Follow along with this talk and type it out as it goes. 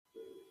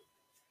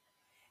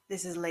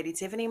This is Lady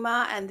Tiffany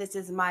Ma, and this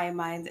is My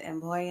Mind and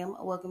Poem.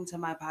 Welcome to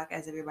my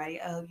podcast, everybody.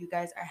 I hope you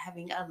guys are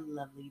having a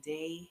lovely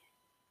day.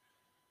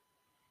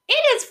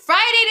 It is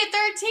Friday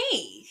the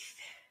 13th.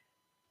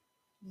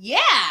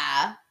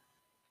 Yeah.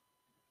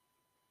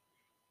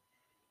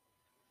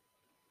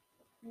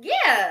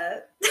 Yeah.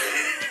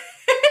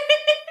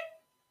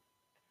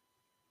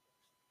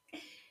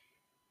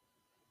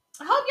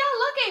 I hope y'all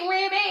looking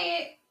real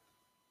bad.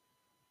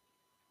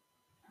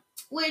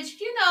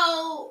 Which,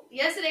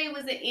 yesterday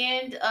was the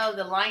end of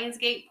the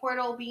Lionsgate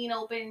portal being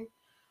open.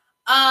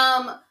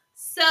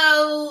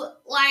 So,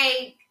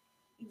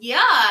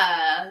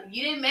 yeah,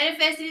 you didn't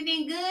manifest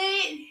anything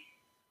good.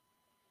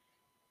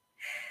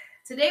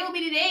 Today will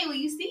be the day when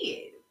you see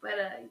it. But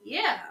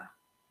yeah.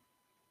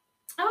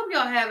 I hope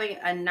y'all having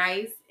a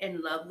nice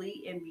and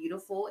lovely and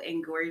beautiful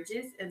and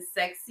gorgeous and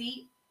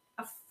sexy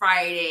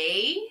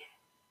Friday.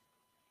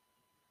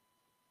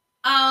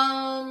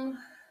 Um,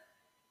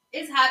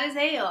 it's hot as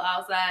hell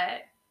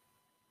outside.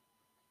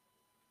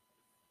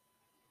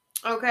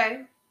 Okay.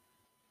 And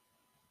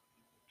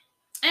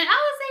I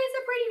would say it's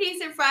a pretty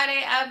decent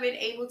Friday. I've been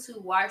able to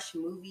watch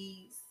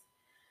movies,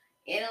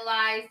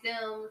 analyze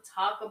them,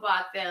 talk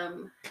about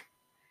them.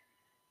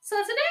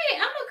 So today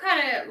I'm gonna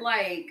kind of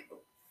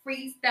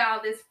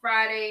freestyle this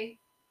Friday.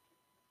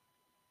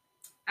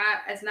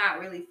 It's not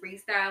really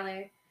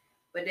freestyling,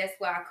 but that's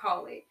what I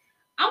call it.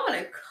 I want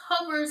to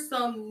cover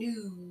some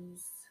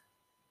news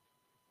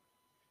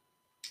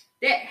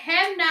that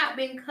have not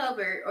been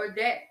covered or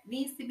that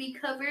needs to be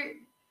covered.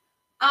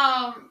 So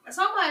I'm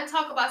going to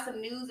talk about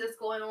some news that's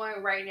going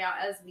on right now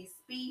as we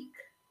speak.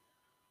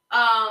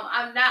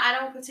 I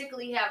don't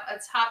particularly have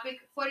a topic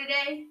for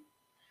today.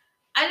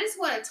 I just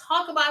want to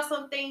talk about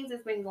some things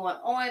that's been going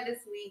on this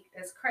week.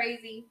 That's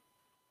crazy.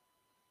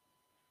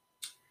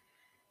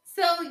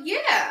 So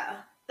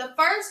yeah, the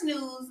first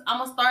news I'm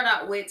gonna start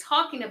out with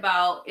talking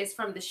about is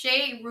from the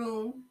Shade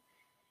Room,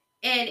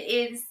 and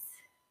its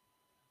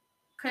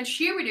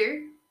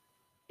contributor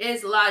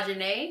is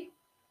LaJanae.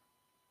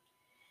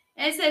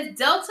 And it says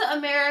Delta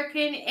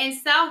American and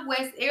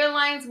Southwest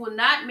Airlines will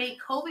not make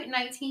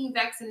COVID-19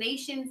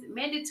 vaccinations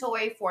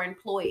mandatory for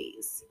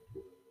employees.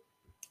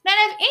 Now,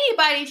 if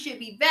anybody should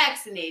be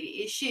vaccinated,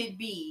 it should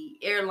be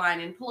airline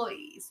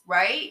employees,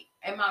 right?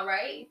 Am I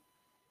right?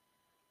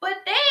 But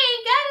they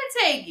ain't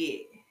gotta take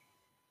it.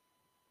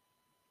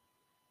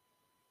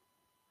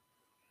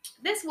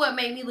 This is what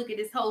made me look at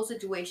this whole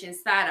situation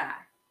side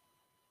eye.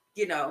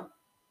 You know,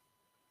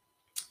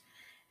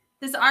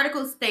 this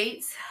article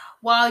states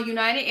while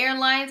United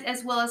Airlines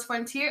as well as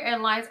Frontier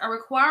Airlines are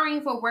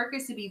requiring for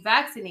workers to be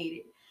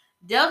vaccinated,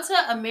 Delta,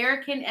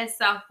 American, and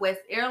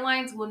Southwest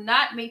Airlines will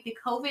not make the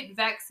COVID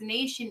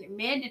vaccination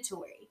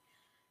mandatory.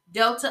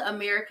 Delta,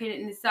 American,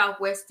 and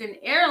Southwestern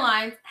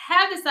Airlines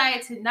have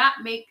decided to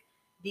not make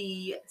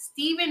the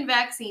Stephen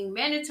vaccine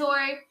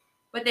mandatory,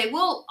 but they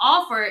will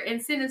offer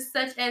incentives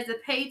such as the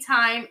pay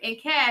time and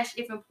cash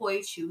if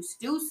employees choose to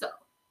do so.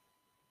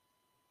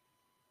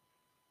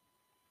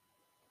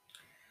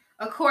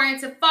 According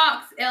to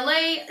Fox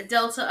LA,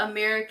 Delta,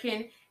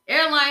 American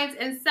Airlines,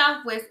 and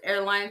Southwest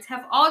Airlines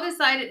have all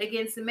decided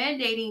against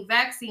mandating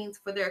vaccines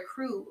for their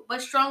crew,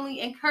 but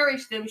strongly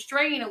encourage them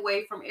straying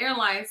away from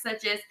airlines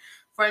such as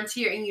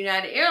Frontier and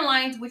United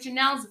Airlines, which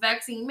announced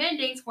vaccine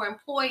mandates for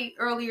employees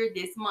earlier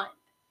this month.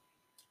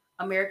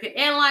 American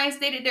Airlines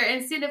stated their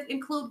incentives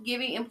include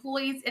giving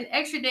employees an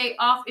extra day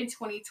off in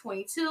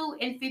 2022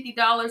 and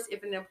 $50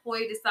 if an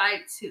employee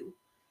decides to,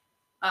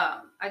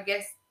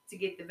 to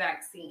get the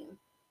vaccine.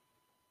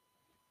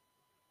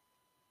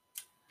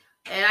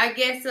 And I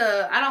guess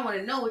I don't want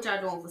to know what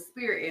y'all doing for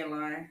Spirit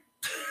Airline.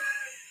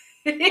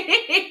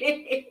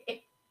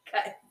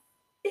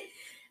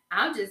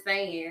 I'm just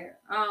saying.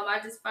 I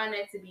just find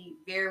that to be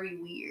very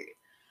weird.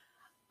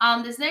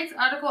 This next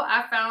article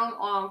I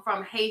found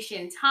from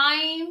Haitian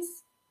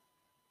Times,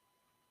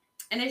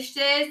 and it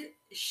says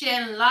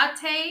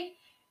Shenlate,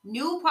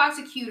 new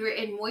prosecutor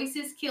in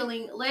Moises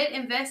killing, led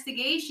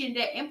investigation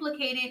that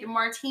implicated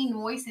Martine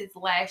Moises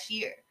last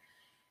year.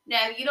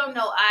 Now, if you don't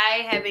know,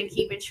 I have been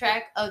keeping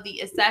track of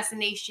the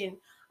assassination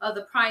of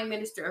the Prime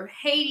Minister of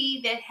Haiti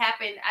that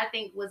happened, I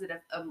think, was it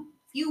a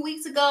few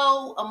weeks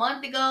ago, a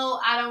month ago?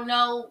 I don't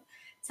know.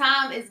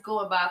 Time is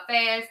going by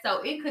fast,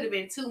 so it could have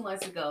been 2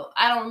 months ago.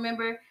 I don't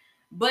remember.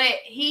 But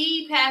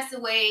he passed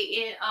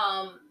away,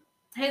 and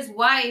his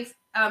wife,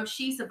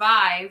 she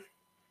survived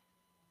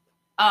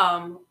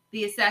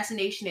the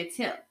assassination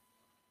attempt.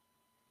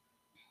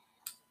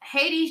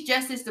 Haiti's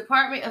Justice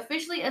Department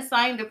officially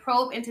assigned the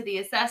probe into the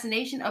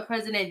assassination of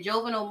President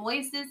Jovenel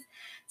Moises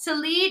to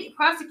lead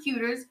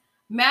prosecutors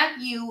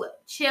Matthew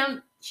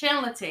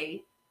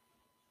Shenlate.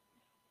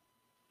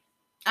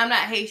 I'm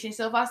not Haitian,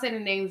 so if I say the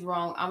names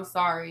wrong, I'm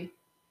sorry.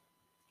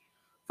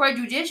 For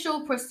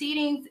judicial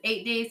proceedings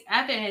 8 days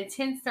after an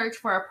intense search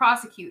for a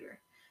prosecutor.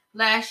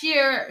 Last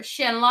year,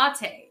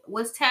 Shenlate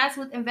was tasked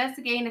with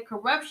investigating a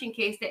corruption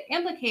case that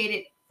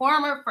implicated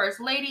former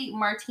First Lady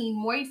Martine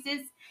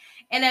Moises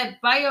and a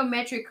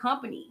biometric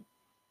company.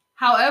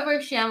 However,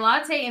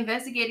 Chamlate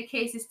investigated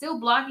case is still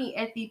blocking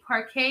at the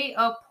Parquet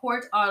of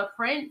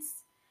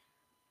Port-au-Prince,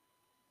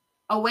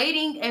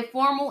 awaiting a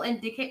formal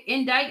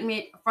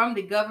indictment from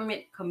the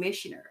government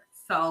commissioner.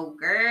 So,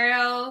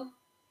 girl,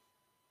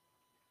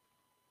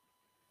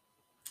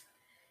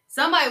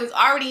 somebody was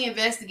already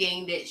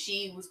investigating that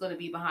she was going to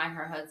be behind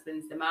her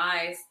husband's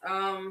demise.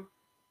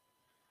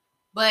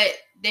 But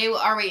they were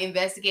already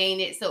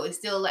investigating it, so it's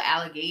still an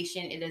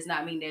allegation. It does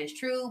not mean that it's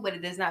true, but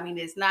it does not mean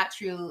that it's not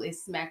true.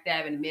 It's smack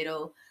dab in the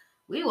middle.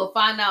 We will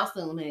find out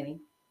soon, honey.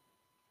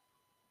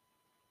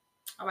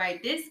 All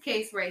right, this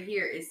case right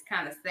here is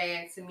kind of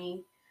sad to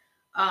me.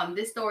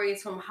 This story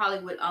is from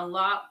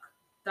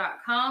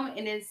HollywoodUnlock.com,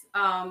 and its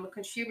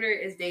contributor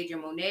is Deja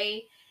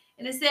Monet.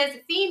 And it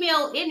says,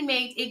 female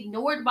inmate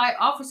ignored by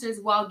officers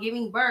while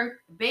giving birth,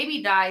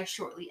 baby dies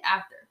shortly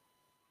after.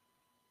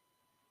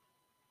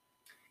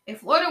 A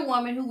Florida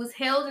woman who was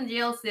held in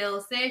jail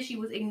cells said she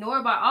was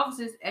ignored by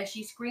officers as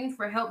she screamed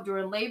for help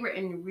during labor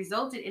and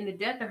resulted in the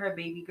death of her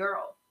baby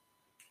girl.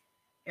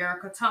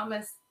 Erica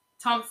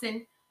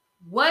Thompson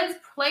was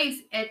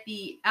placed at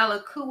the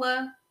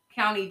Alachua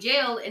County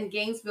Jail in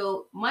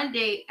Gainesville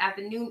Monday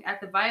afternoon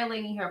after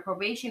violating her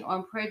probation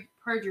on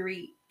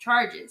perjury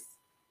charges.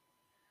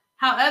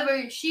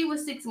 However, she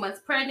was 6 months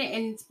pregnant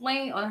and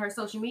explained on her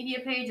social media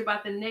page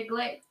about the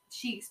neglect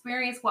she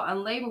experienced while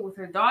in labor with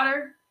her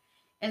daughter.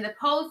 In the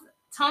post,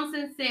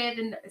 Thompson said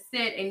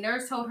a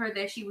nurse told her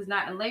that she was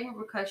not in labor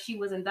because she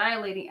wasn't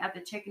dilating after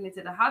checking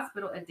into the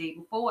hospital a day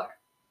before.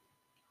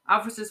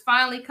 Officers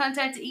finally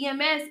contacted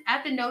EMS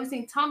after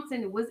noticing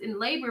Thompson was in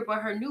labor,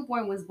 but her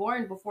newborn was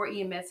born before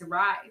EMS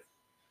arrived.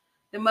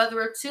 The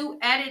mother of two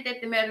added that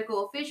the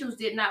medical officials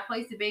did not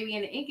place the baby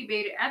in an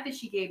incubator after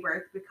she gave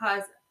birth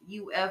because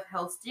UF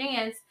Health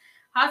Stands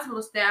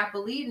hospital staff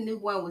believed the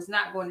newborn was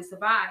not going to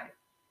survive.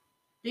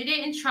 They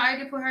didn't try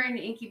to put her in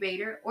the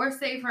incubator or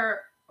save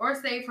her or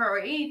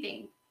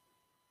anything.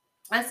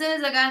 As soon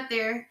as I got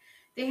there,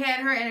 they had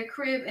her in a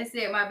crib and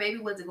said my baby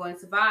wasn't going to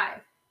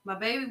survive. My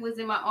baby was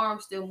in my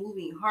arms still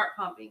moving, heart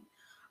pumping.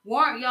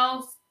 Weren't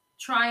y'all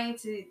trying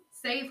to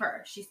save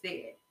her? She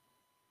said.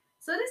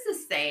 So this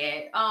is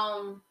sad.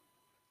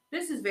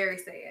 This is very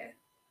sad.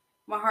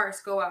 My hearts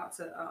go out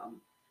to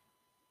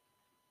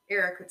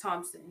Erica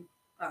Thompson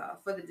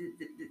for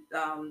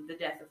the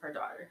death of her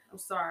daughter. I'm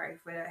sorry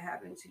for that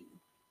happening to you.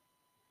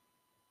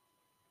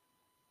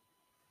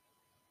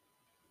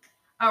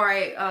 All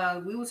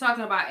right, we were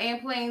talking about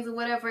airplanes or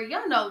whatever.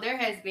 Y'all know there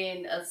has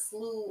been a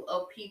slew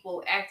of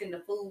people acting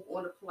the fool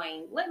on the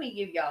plane. Let me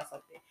give y'all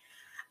something.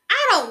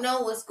 I don't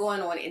know what's going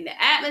on in the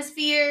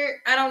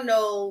atmosphere. I don't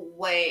know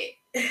what.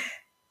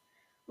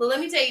 Well,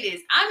 let me tell you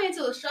this. I'm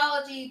into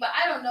astrology, but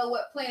I don't know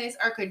what planets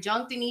are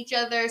conjuncting each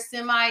other,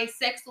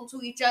 semi-sextile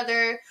to each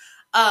other,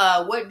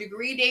 what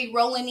degree they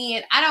rolling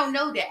in. I don't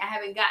know that. I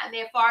haven't gotten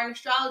that far in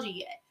astrology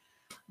yet.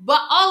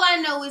 But all I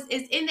know is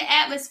it's in the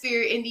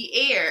atmosphere, in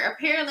the air.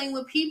 Apparently,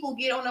 when people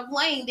get on a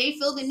plane, they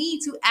feel the need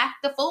to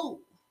act the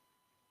fool.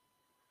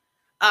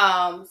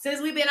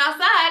 Since we've been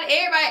outside,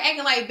 everybody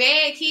acting like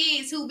bad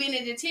kids who've been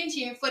in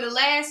detention for the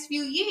last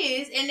few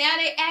years, and now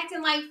they're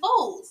acting like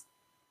fools.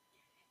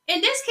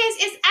 In this case,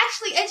 it's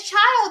actually a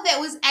child that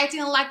was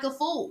acting like a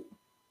fool.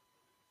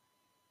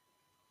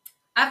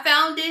 I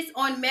found this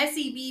on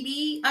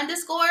MessyBB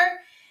 _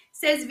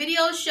 says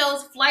video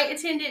shows flight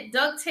attendant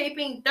duct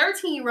taping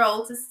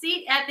 13-year-old to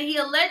seat after he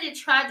allegedly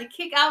tried to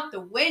kick out the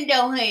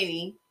window,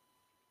 honey.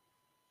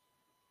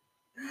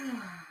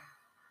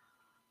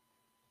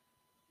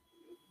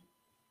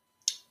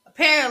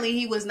 Apparently,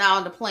 he was now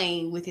on the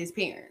plane with his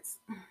parents.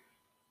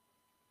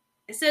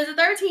 It says a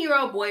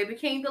 13-year-old boy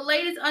became the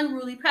latest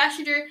unruly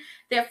passenger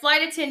that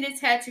flight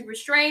attendants had to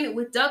restrain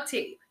with duct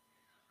tape.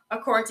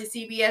 According to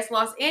CBS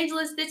Los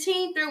Angeles, the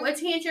teen threw a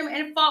tantrum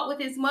and fought with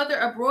his mother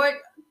abroad.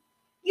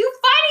 You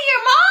fighting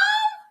your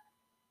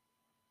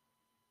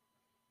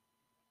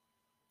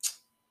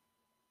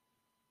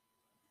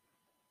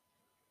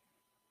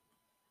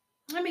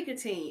mom? Let me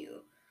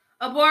continue.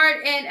 Aboard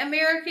an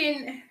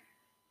American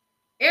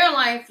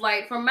airline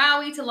flight from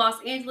Maui to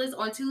Los Angeles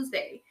on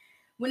Tuesday,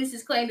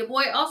 witnesses claim the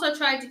boy also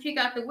tried to kick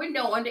out the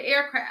window on the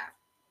aircraft.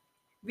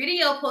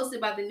 Video posted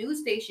by the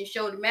news station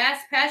showed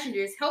masked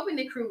passengers helping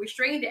the crew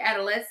restrain the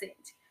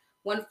adolescent.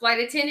 One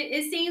flight attendant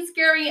is seen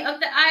scurrying up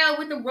the aisle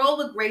with a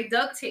roll of gray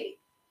duct tape.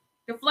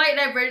 The flight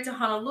diverted to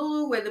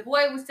Honolulu, where the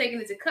boy was taken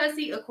into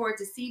custody, according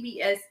to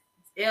CBS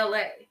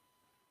LA.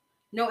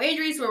 No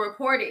injuries were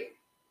reported.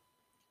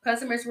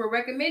 Customers were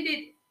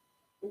reacclimated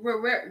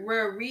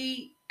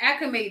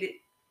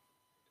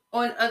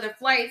on other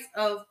flights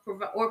or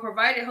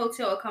provided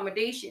hotel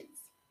accommodations.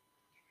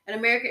 An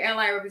American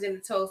airline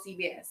representative told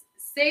CBS,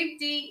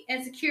 "Safety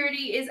and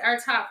security is our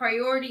top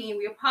priority, and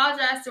we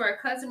apologize to our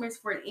customers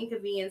for an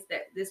inconvenience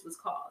that this was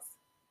caused."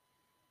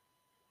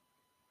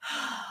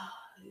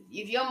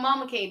 If your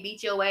mama can't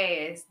beat your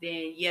ass,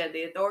 then yeah,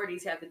 the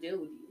authorities have to deal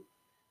with you.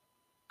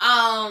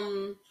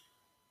 I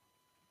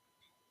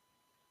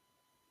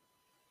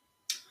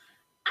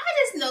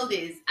just know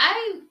this.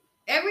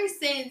 Ever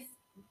since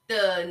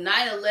the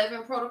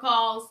 9/11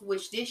 protocols,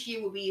 which this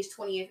year will be its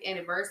 20th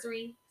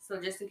anniversary. So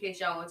just in case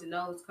y'all want to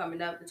know, it's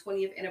coming up. The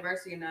 20th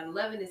anniversary of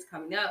 9/11 is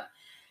coming up.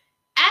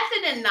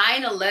 After the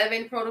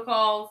 9/11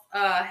 protocols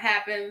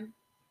happen,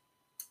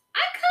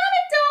 I kind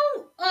of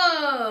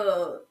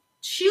don't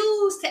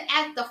choose to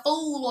act a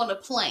fool on a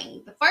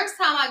plane. The first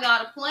time I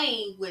got a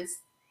plane was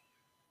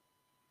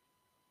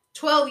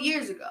 12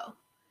 years ago.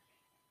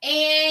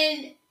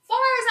 And far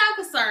as I'm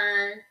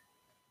concerned,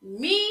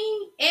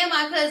 me and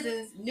my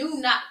cousins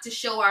knew not to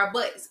show our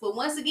butts. But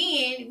once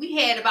again, we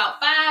had about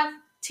 5,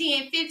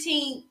 10,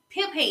 15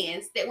 pimp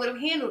hands that would have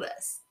handled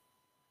us.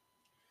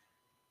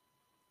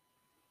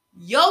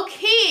 Your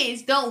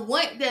kids don't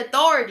want the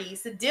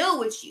authorities to deal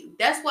with you.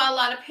 That's why a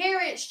lot of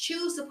parents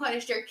choose to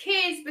punish their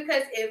kids,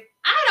 because if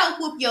I don't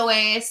whoop your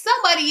ass,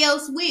 somebody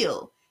else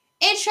will.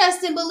 And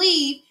trust and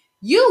believe,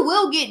 you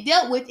will get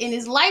dealt with in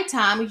this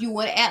lifetime if you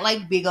want to act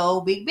like big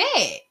old big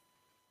bad.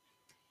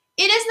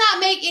 It does not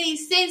make any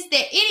sense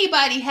that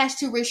anybody has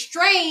to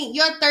restrain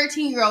your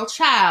 13-year-old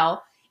child.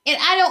 And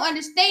I don't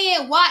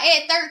understand why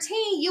at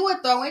 13 you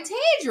were throwing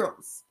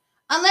tantrums.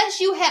 Unless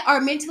you are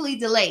mentally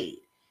delayed.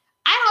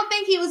 I don't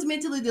think he was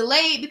mentally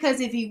delayed, because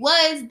if he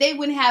was, they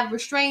wouldn't have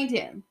restrained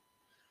him.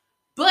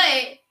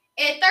 But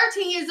at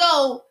 13 years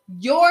old,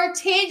 your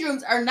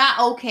tantrums are not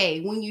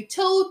okay. When you're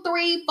 2,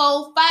 3,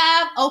 4,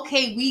 5,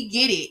 okay, we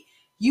get it.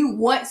 You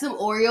want some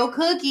Oreo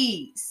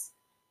cookies.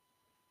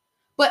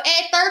 But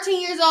at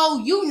 13 years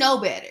old, you know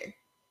better.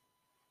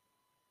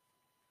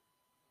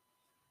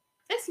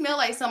 It smells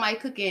like somebody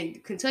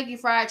cooking Kentucky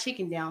Fried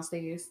Chicken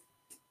downstairs.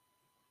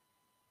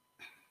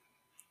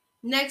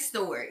 Next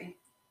story.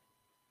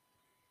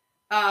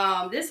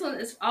 This one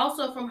is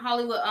also from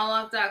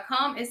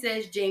HollywoodUnlocked.com. It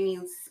says Jamie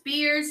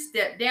Spears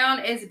stepped down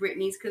as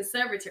Britney's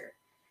conservator.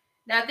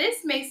 Now,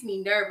 this makes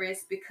me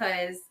nervous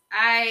because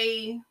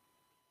I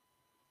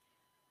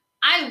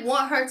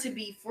want her to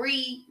be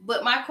free,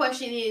 but my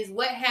question is,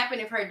 what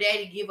happened if her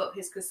daddy give up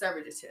his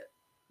conservatorship?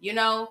 You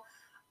know?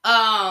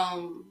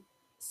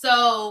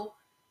 So,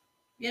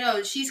 you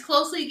know, she's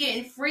closely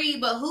getting free,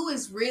 but who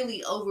is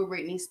really over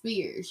Britney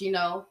Spears? You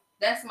know?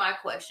 That's my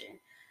question.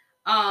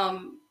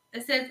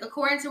 It says,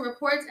 according to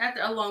reports,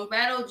 after a long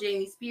battle,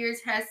 Jamie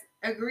Spears has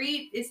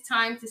agreed it's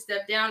time to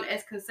step down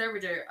as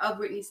conservator of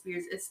Britney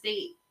Spears'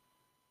 estate.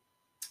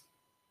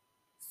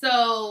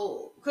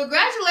 So,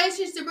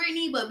 congratulations to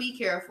Britney, but be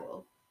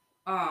careful.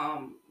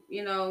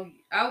 You know,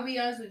 I'll be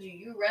honest with you.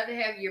 You'd rather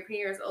have your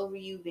parents over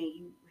you than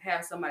you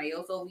have somebody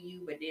else over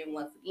you. But then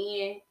once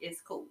again,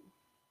 it's cool.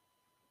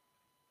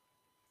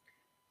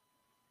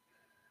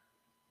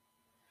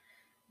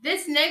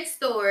 This next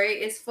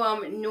story is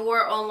from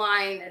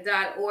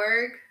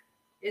NORonline.org.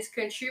 Its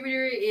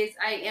contributor is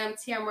I am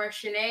Tamara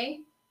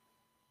Shanae.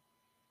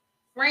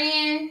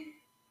 Friend,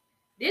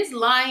 this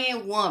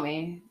lying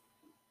woman.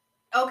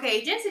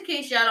 Okay, just in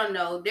case y'all don't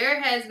know,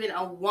 there has been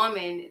a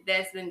woman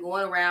that's been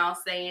going around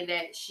saying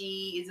that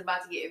she is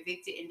about to get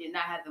evicted and did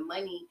not have the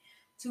money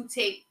to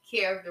take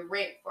care of the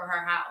rent for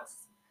her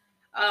house.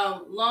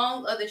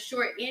 Long or the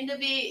short end of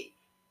it,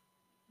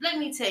 let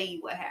me tell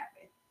you what happened.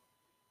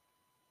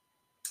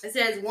 It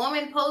says,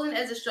 woman posing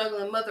as a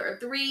struggling mother of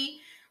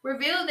 3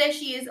 revealed that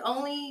she is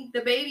only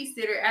the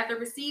babysitter after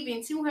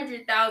receiving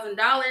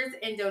 $200,000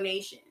 in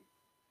donation.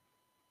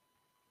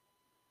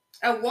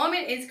 A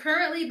woman is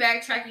currently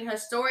backtracking her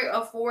story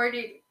of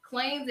forwarded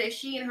claims that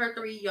she and her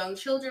 3 young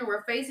children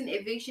were facing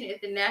eviction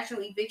if the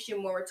national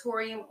eviction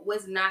moratorium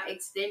was not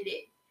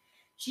extended.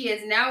 She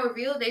has now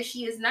revealed that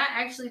she is not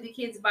actually the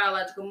kid's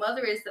biological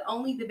mother, is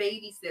only the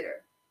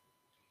babysitter.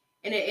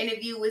 In an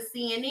interview with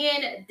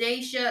CNN,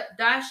 Daisha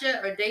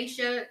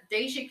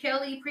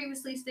Kelly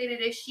previously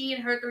stated that she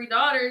and her 3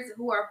 daughters,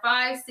 who are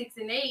 5, 6,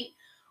 and 8,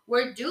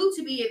 were due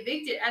to be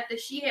evicted after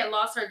she had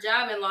lost her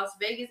job in Las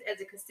Vegas as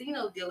a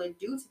casino dealer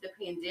due to the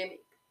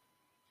pandemic.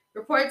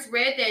 Reports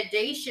read that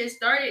Daisha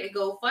started a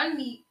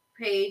GoFundMe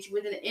page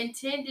with an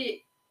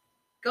intended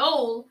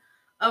goal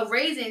of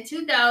raising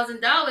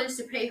 $2,000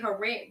 to pay her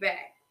rent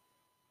back.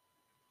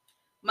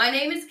 My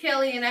name is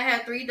Kelly and I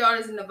have 3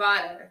 daughters in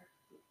Nevada.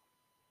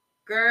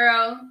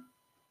 Girl.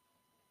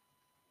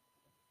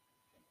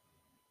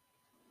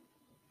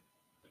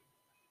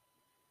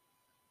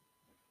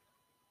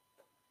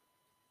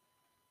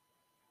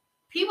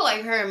 People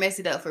like her mess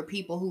it up for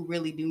people who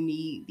really do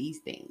need these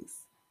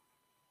things.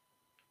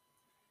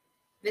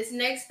 This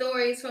next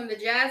story is from the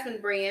Jasmine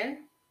brand,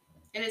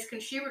 and its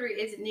contributor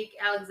is Nick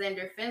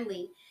Alexander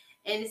Finley.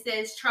 And it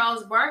says,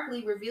 Charles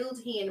Barkley revealed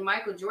he and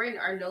Michael Jordan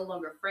are no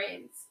longer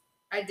friends.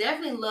 I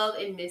definitely love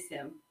and miss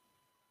him.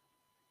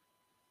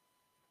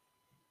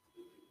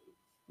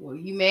 Well,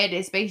 you mad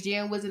that Space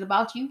Jam wasn't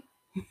about you?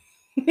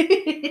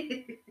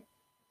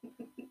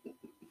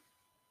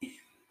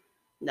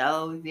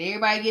 No,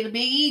 everybody get a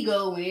big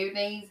ego when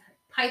everything's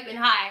piping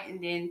hot,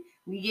 and then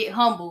we get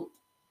humbled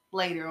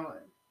later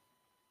on.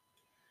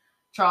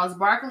 Charles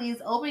Barkley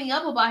is opening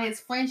up about his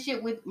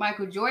friendship with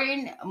Michael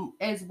Jordan,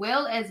 as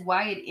well as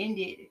why it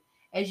ended.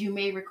 As you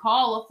may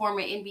recall, a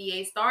former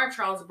NBA star,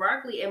 Charles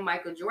Barkley, and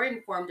Michael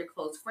Jordan formed a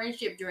close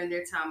friendship during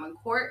their time on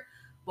court,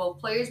 Both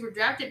players were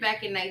drafted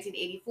back in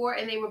 1984,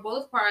 and they were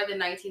both part of the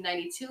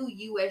 1992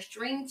 U.S.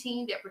 Dream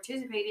Team that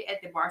participated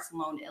at the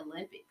Barcelona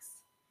Olympics.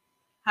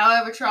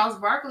 However, Charles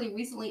Barkley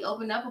recently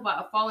opened up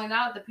about a falling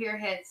out the pair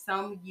had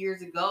some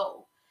years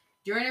ago.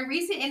 During a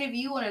recent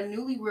interview on a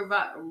newly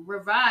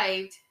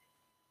revived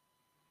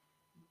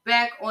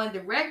Back on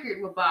the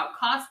Record with Bob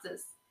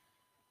Costas,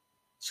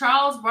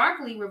 Charles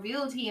Barkley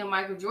revealed he and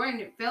Michael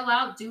Jordan fell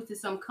out due to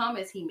some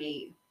comments he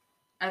made.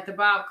 After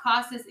Bob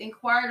Costas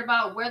inquired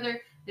about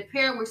whether the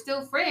pair were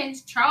still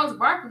friends, Charles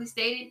Barkley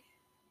stated,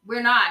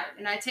 "We're not,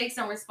 and I take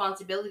some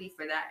responsibility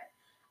for that.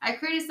 I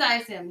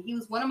criticized him. He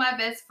was one of my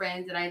best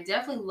friends, and I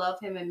definitely love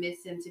him and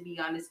miss him, to be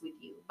honest with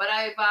you. But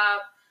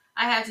Bob,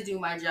 I had to do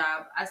my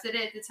job. I said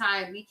at the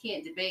time, we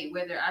can't debate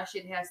whether I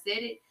should have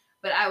said it,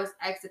 but I was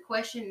asked a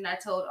question, and I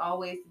told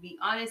always to be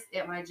honest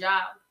at my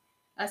job.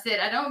 I said,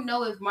 I don't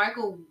know if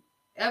Michael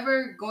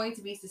ever going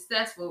to be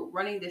successful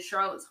running the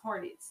Charlotte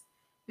Hornets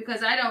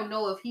because I don't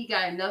know if he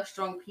got enough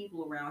strong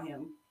people around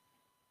him."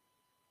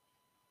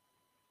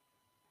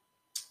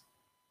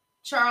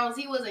 Charles,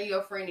 he wasn't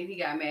your friend if he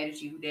got mad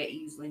at you that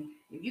easily.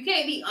 If you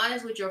can't be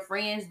honest with your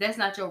friends, that's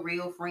not your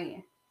real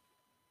friend.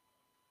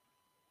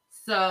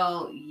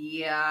 So,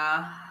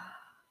 yeah.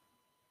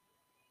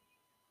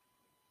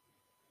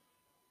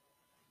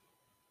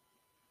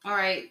 All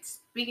right.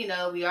 Speaking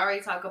of, we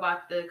already talked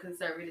about the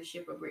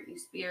conservatorship of Britney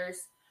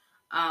Spears.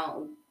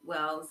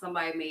 Well,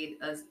 somebody made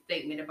a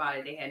statement about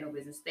it. They had no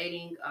business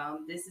stating.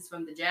 This is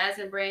from the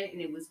Jasmine brand,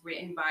 and it was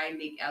written by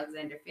Nick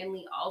Alexander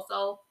Finley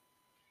also.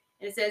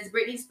 And it says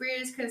Britney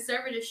Spears'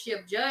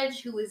 conservatorship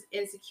judge, who is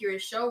Insecure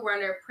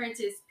showrunner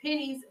Prentice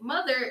Penny's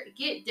mother,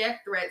 get death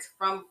threats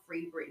from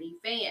Free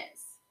Britney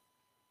fans.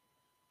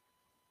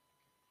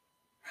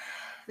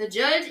 The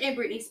judge in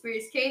Britney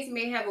Spears' case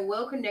may have a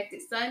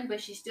well-connected son, but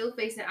she's still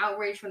facing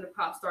outrage from the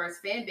pop star's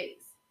fan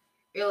base.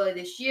 Earlier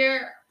this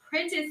year,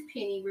 Prentice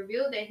Penny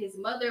revealed that his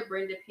mother,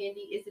 Brenda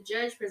Penny, is the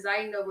judge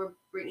presiding over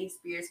Britney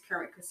Spears'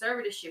 current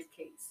conservatorship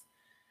case.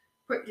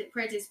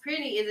 Prentice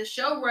Penny is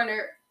a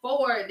showrunner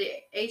for the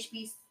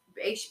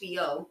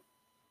HBO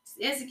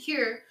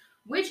Insecure,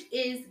 which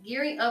is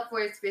gearing up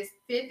for its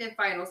fifth and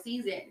final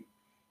season.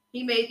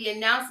 He made the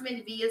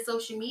announcement via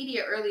social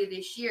media earlier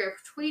this year,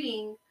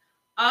 tweeting,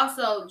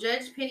 "Also,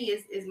 Judge Penny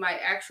is my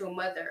actual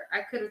mother.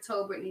 I could have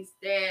told Britney's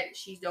dad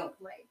she don't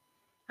play."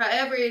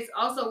 However, it's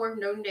also worth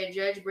noting that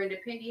Judge Brenda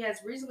Penny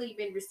has recently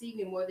been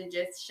receiving more than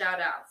just shout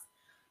outs.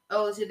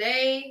 Oh,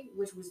 today,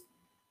 which was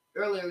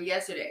earlier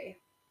yesterday,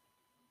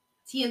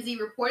 TMZ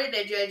reported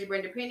that Judge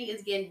Brenda Penny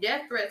is getting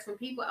death threats from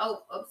people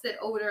upset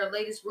over her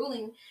latest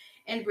ruling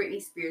in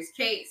Britney Spears'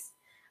 case.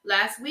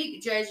 Last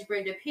week, Judge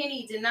Brenda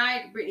Penny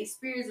denied Britney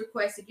Spears'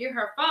 request to get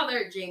her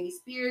father, Jamie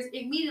Spears,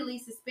 immediately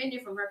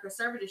suspended from her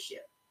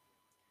conservatorship.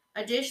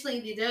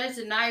 Additionally, the judge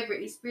denied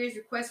Britney Spears'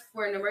 request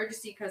for an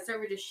emergency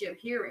conservatorship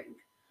hearing.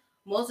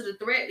 Most of the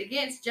threat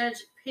against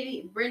Judge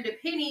Brenda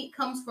Penny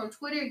comes from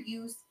Twitter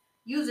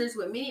users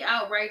with many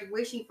outright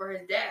wishing for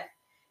his death.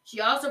 She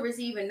also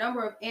received a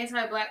number of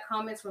anti-black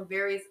comments from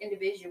various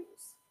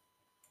individuals.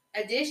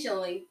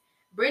 Additionally,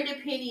 Brenda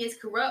Penny is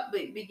corrupt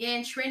but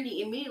began trending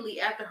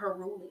immediately after her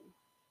ruling.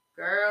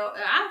 Girl,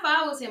 if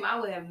I was him, I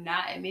would have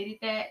not admitted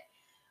that.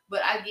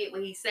 But I get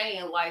what he's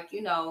saying. Like,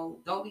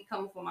 don't be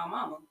coming for my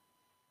mama.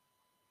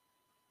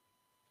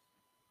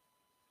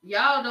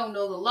 Y'all don't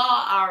know the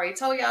law. I already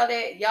told y'all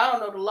that. Y'all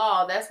don't know the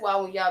law. That's why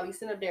when y'all be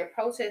sitting up there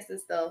protesting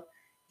stuff,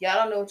 y'all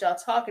don't know what y'all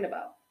talking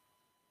about.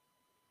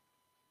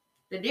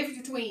 The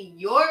difference between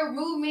your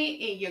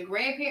movement and your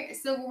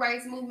grandparents' civil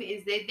rights movement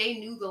is that they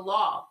knew the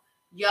law.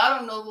 Y'all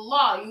don't know the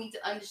law. You need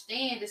to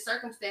understand the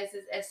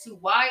circumstances as to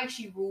why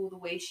she ruled the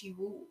way she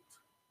ruled.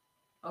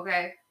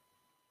 Okay?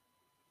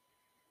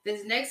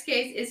 This next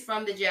case is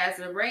from the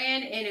Jasmine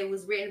brand, and it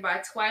was written by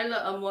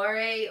Twyla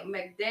Amore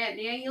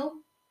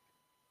McDaniel.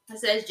 It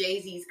says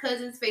Jay-Z's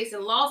cousins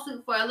facing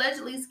lawsuit for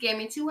allegedly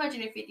scamming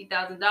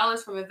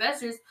 $250,000 from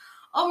investors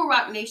over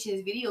Roc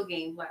Nation's video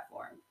game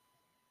platform.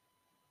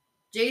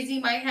 Jay-Z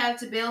might have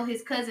to bail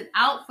his cousin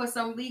out for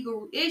some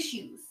legal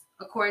issues.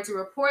 According to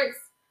reports,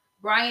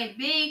 Brian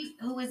Biggs,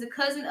 who is a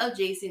cousin of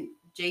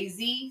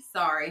Jay-Z,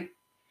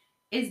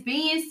 is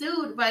being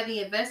sued by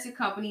the investor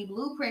company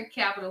Blueprint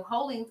Capital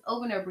Holdings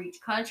over a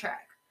breach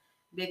contract.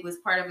 Big was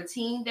part of a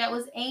team that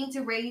was aimed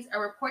to raise a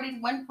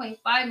reported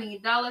 $1.5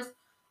 million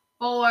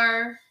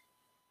for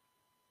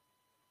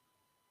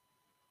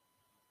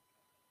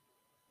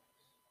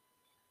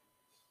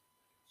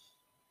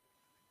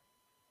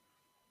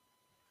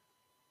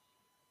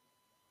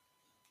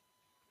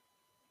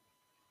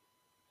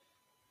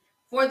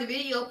the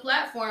video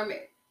platform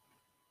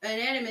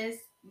Anonymous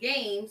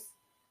Games,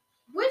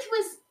 which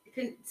was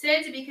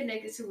said to be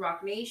connected to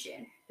Roc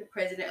Nation. The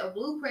president of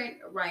Blueprint,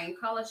 Ryan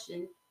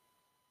Collision,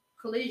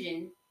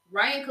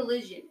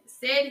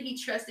 said he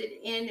trusted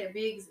in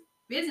Big's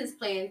business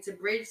plan to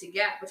bridge the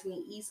gap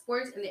between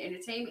esports and the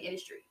entertainment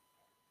industry.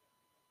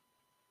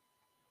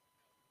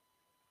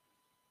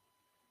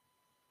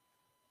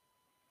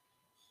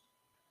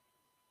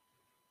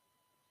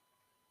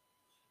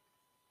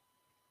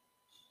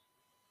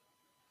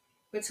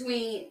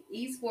 between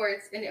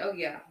esports and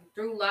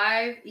through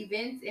live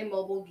events and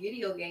mobile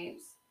video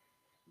games.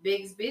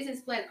 Big's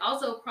business plan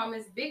also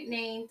promised big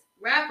named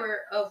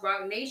rapper of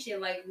Rock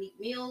Nation like Meek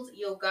Mills,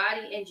 Yo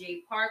Gotti, and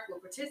Jay Park will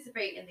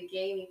participate in the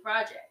gaming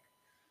project.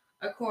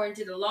 According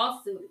to the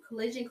lawsuit,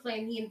 Collision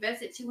claimed he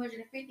invested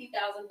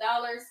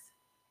 $250,000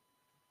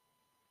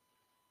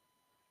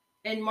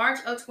 in March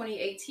of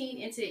 2018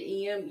 into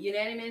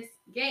Unanimous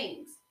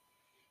Games.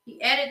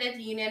 He added that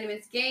the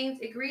Unanimous Games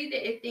agreed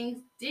that if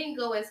things didn't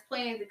go as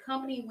planned, the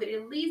company would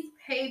at least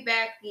pay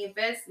back the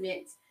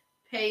investment,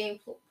 paying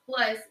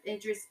plus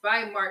interest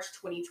by March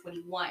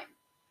 2021.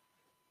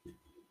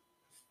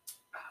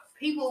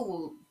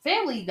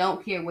 Family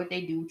don't care what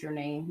they do with your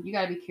name. You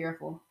got to be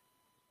careful.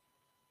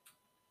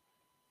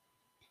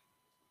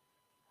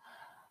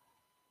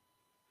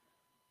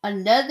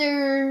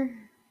 Another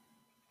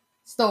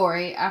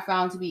story I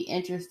found to be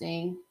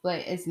interesting, but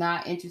it's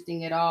not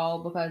interesting at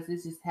all because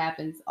this just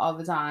happens all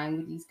the time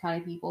with these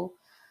kind of people.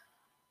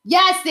 Yeah,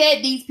 I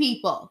said these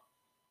people.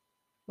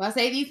 When I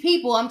say these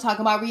people, I'm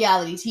talking about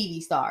reality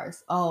TV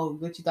stars. Oh,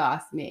 what you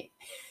thought I meant.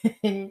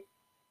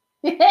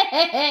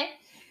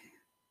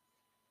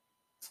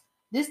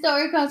 This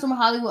story comes from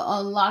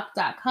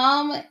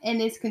HollywoodUnlocked.com,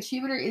 and its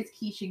contributor is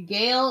Keisha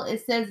Gale.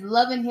 It says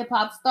Love and Hip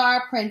Hop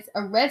star Prince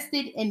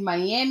arrested in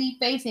Miami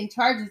facing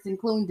charges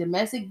including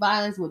domestic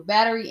violence with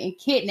battery and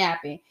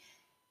kidnapping.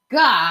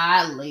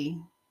 Golly.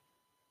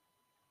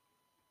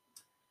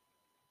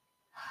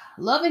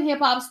 Love and Hip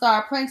Hop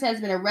star Prince has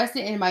been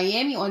arrested in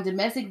Miami on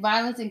domestic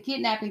violence and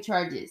kidnapping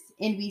charges.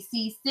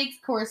 NBC 6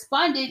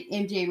 correspondent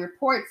MJ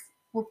report.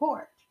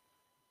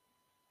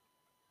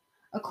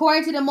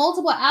 According to the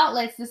multiple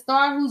outlets, the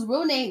star, whose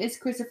real name is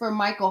Christopher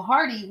Michael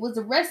Hardy, was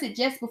arrested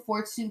just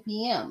before 2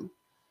 p.m.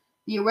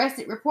 The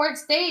arrested report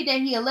stated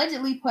that he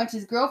allegedly punched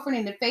his girlfriend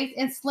in the face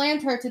and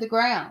slammed her to the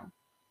ground.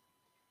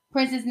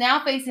 Prince is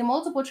now facing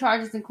multiple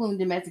charges, including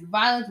domestic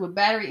violence with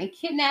battery and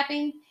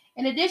kidnapping.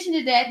 In addition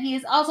to that, he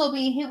is also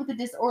being hit with the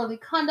disorderly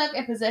conduct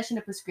and possession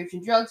of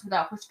prescription drugs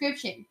without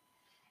prescription.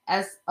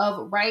 As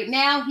of right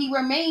now, he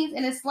remains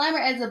in a slammer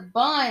as a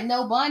bond.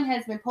 No bond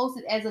has been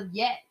posted as of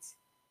yet.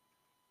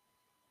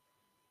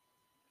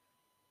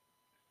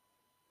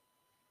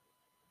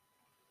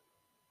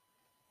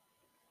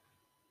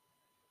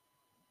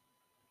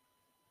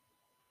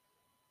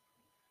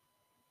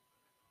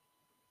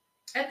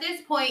 At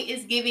this point,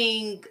 it's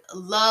giving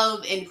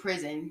Love in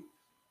Prison.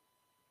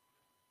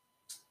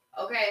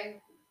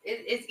 Okay?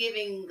 It's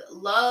giving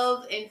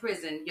Love in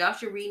Prison. Y'all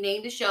should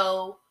rename the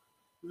show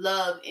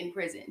Love in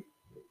Prison.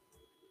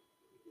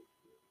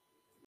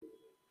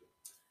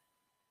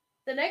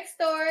 The next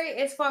story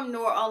is from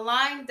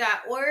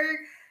NorOnline.org.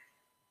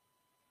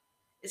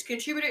 Its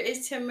contributor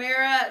is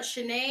Tamara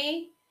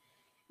Shanae.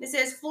 It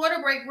says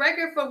Florida break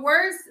record for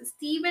worst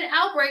Stephen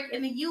outbreak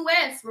in the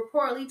U.S.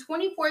 Reportedly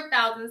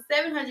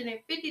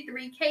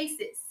 24,753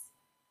 cases.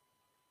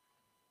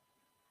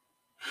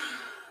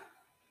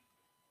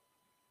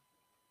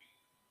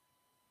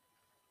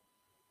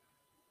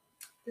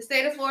 The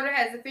state of Florida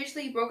has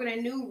officially broken a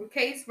new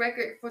case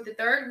record for the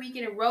third week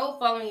in a row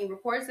following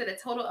reports that a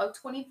total of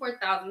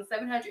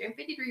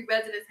 24,753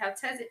 residents have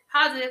tested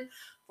positive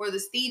for the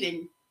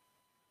Stephen.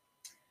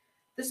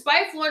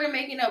 Despite Florida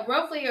making up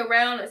roughly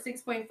around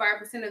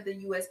 6.5% of the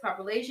U.S.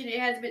 population, it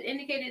has been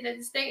indicated that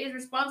the state is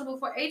responsible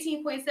for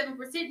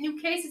 18.7% new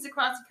cases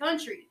across the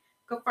country,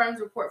 confirms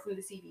a report from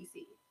the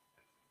CDC.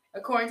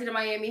 According to the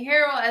Miami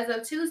Herald, as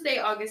of Tuesday,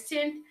 August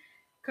 10th,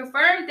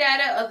 confirmed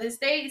data of the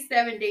state's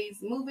 7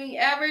 days moving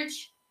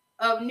average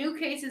of new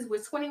cases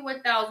was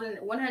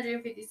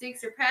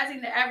 21,156,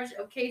 surpassing the average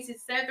of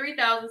cases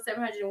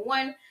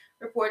 3,701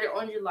 reported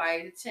on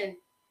July 10th.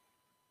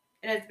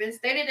 It has been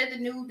stated that the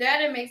new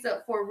data makes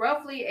up for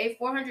roughly a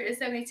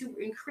 472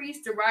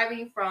 increase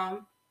deriving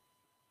from,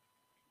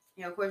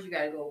 of course, you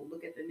got to go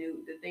look at the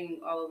thing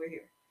all over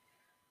here.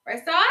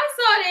 Right, so I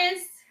saw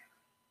this,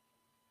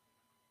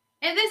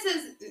 and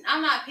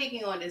I'm not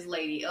picking on this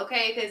lady,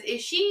 okay? Because if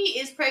she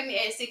is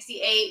pregnant at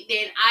 68,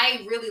 then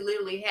I really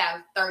literally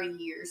have 30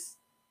 years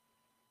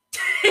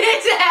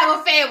to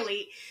have a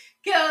family.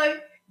 Because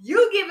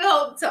you giving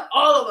hope to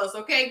all of us,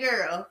 okay,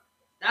 girl?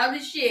 I'm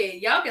just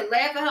shit. Y'all can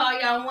laugh at her all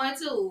y'all want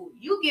to.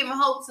 You giving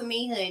hope to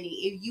me,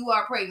 honey, if you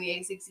are pregnant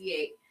at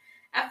 68.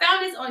 I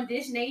found this on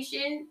Dish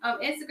Nation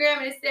Instagram,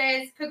 and it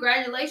says,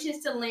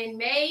 congratulations to Lynn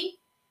May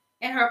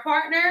and her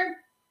partner,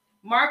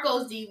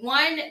 Marcos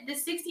D1. The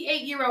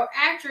 68-year-old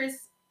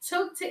actress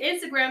took to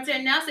Instagram to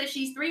announce that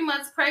she's 3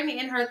 months pregnant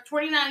and her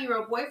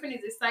 29-year-old boyfriend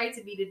is excited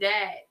to be the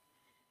dad.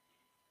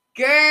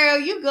 Girl,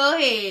 you go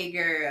ahead,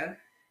 girl.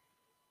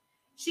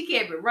 She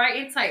kept it right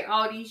and tight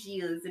all these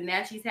years, and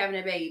now she's having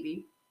a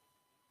baby.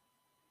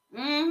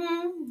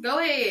 Go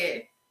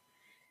ahead.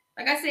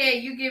 Like I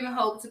said, you giving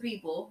hope to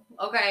people.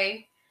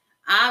 Okay.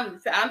 I'm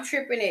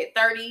tripping at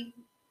 30,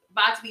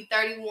 about to be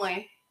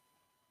 31.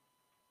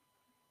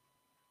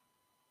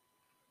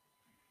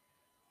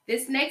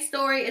 This next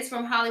story is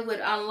from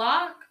Hollywood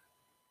Unlocked.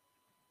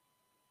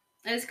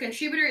 And its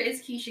contributor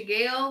is Keisha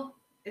Gale.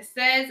 It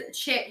says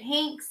Chet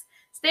Hanks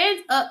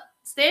stands up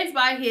stands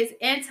by his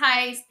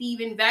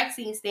anti-Stephen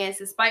vaccine stance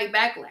despite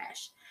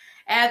backlash.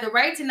 I have the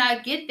right to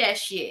not get that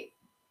shit.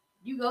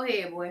 You go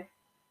ahead, boy.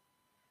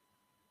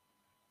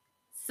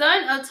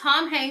 Son of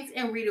Tom Hanks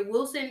and Rita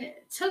Wilson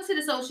took to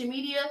the social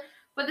media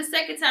for the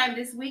second time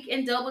this week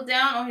and doubled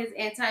down on his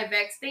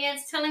anti-vax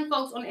stance, telling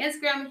folks on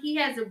Instagram he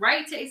has the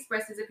right to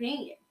express his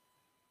opinion.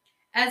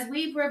 As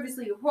we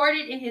previously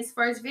reported in his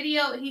first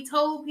video, he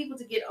told people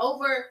to get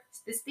over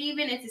the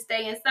Stephen and to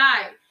stay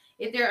inside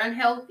if they're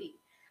unhealthy.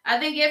 I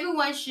think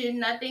everyone should,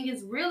 and I think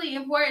it's really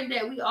important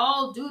that we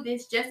all do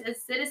this just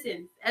as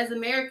citizens, as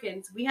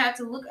Americans. We have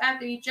to look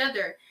after each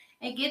other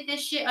and get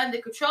this shit under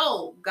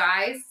control,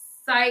 guys.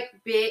 Psych,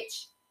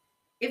 bitch.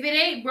 If it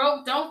ain't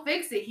broke, don't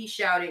fix it, he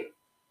shouted.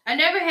 I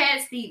never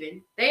had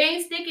Stephen. They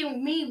ain't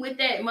sticking me with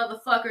that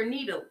motherfucker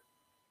needle.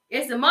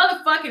 It's a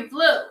motherfucking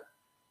flu.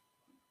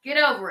 Get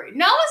over it.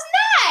 No, it's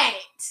not.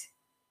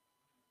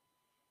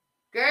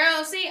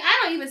 Girl, see, I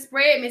don't even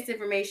spread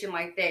misinformation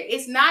like that.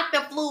 It's not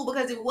the flu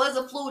because it was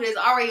a flu. There's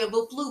already a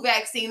flu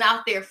vaccine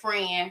out there,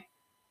 friend.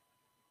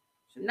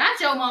 Not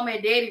your mama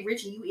and daddy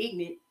rich and you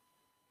ignorant.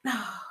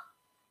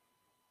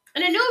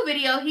 In a new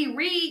video,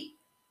 he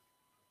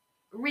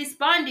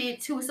responded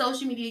to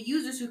social media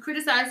users who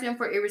criticized him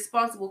for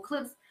irresponsible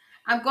clips.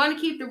 I'm going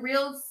to keep the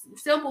real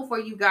simple for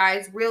you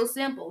guys. Real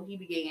simple, he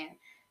began.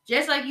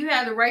 Just like you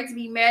have the right to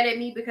be mad at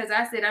me because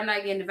I said I'm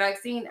not getting the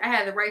vaccine, I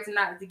have the right to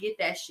not to get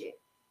that shit.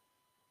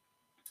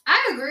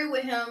 I agree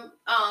with him.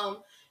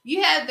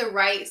 You have the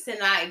right to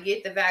not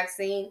get the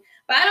vaccine,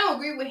 but I don't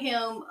agree with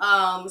him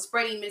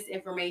spreading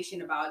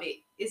misinformation about it.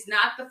 It's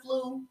not the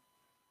flu.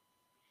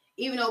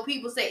 Even though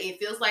people say it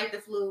feels like the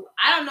flu.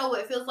 I don't know what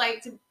it feels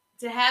like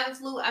to have the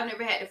flu. I've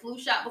never had the flu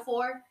shot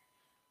before.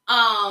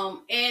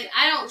 And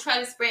I don't try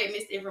to spread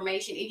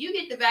misinformation. If you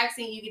get the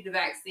vaccine, you get the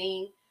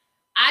vaccine.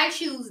 I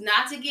choose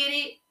not to get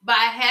it, but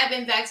I have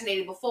been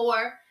vaccinated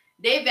before.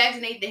 They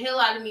vaccinated the hell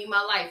out of me in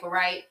my life, all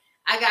right?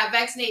 I got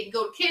vaccinated to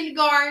go to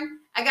kindergarten.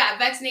 I got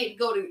vaccinated to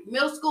go to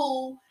middle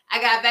school. I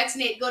got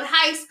vaccinated to go to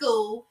high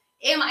school.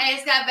 And my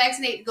ass got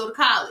vaccinated to go to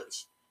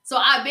college. So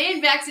I've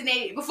been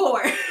vaccinated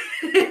before.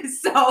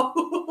 So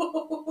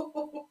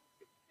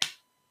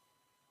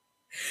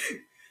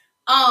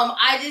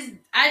I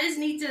just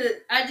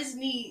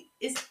need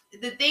it's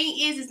the thing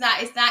is it's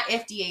not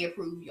FDA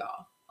approved,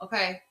 y'all.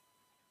 Okay?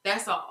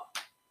 That's all.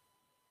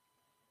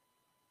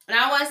 And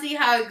I want to see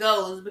how it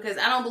goes because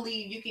I don't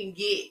believe you can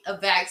get a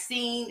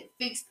vaccine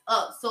fixed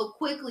up so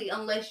quickly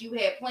unless you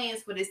had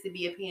plans for this to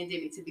be a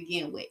pandemic to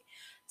begin with.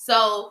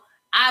 So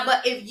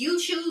but if you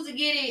choose to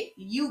get it,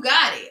 you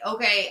got it.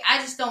 Okay? I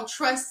just don't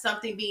trust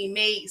something being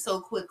made so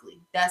quickly.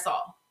 That's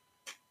all.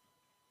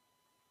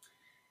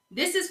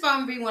 This is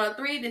from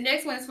V103. The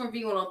next one is from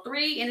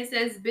V103, and it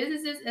says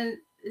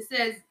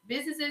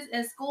businesses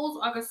and schools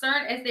are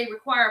concerned as they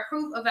require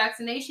proof of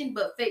vaccination,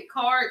 but fake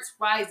cards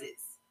rises.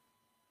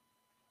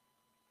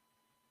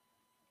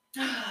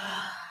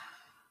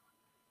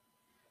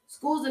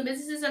 Schools and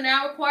businesses are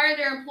now requiring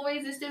their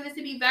employees and students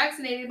to be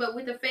vaccinated, but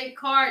with a fake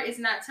card, it's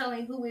not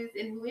telling who is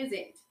and who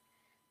isn't.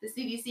 The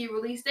CDC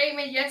released a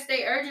statement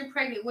yesterday urging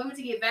pregnant women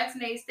to get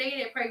vaccinated, stating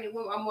that pregnant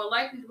women are more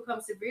likely to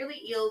become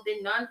severely ill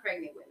than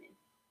non-pregnant women.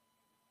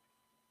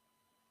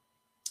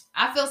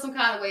 I feel some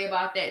kind of way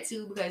about that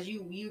too because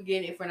you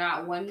getting it for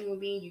not one human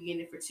being, you getting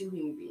it for two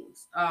human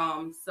beings.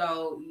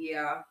 So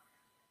yeah.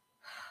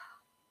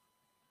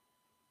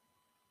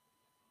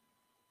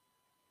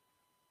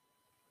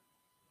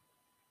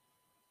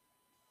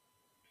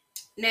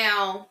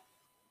 Now,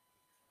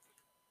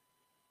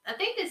 I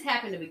think this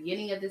happened at the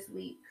beginning of this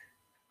week.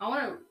 I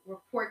want to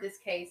report this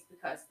case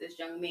because this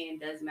young man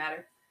does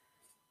matter.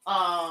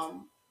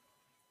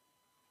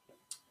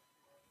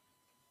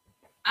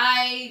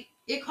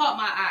 It caught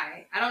my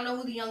eye. I don't know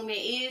who the young man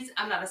is.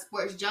 I'm not a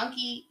sports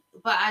junkie,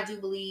 but I do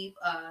believe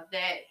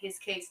that his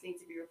case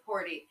needs to be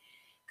reported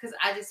because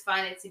I just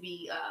find it to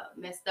be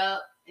messed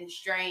up and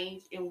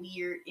strange and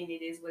weird, and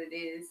it is what it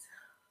is.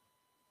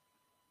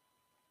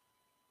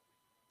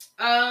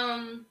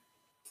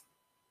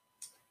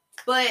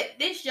 But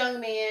this young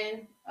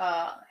man,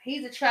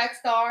 he's a track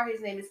star.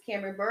 His name is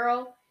Cameron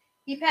Burrow.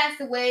 He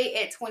passed away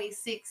at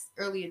 26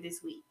 earlier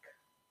this week.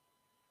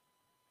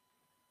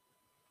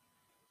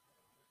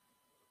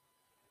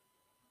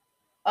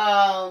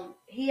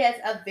 He has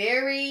a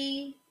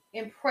very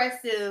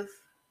impressive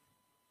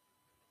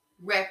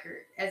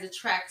record as a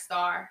track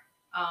star.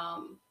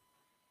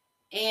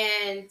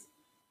 And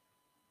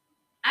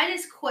I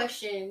just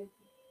question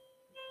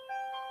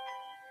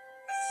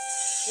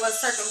what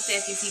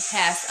circumstances he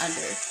passed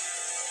under.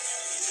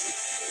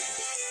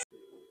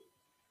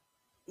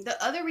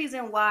 The other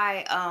reason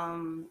why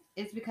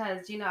is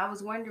because, I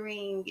was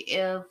wondering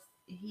if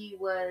he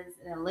was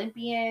an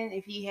Olympian,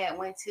 if he had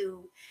went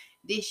to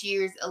this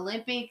year's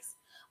Olympics,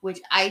 which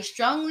I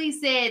strongly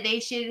said they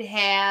should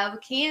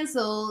have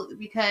canceled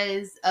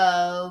because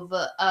of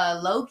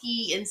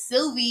Loki and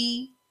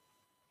Sylvie.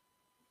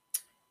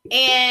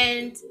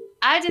 And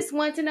I just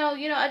want to know,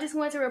 I just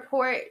want to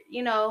report,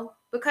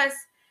 because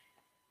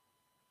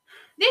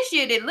this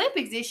year, the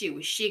Olympics this year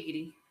was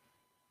shiggity.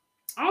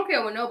 I don't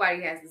care what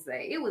nobody has to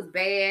say. It was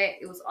bad.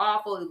 It was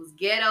awful. It was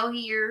ghetto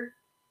here.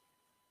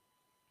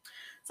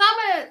 So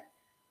I'm gonna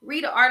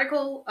read an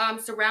article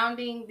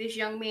surrounding this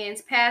young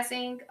man's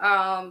passing.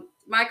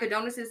 My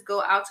condolences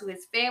go out to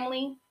his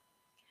family.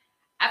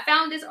 I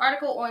found this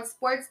article on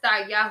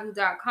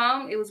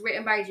sports.yahoo.com. It was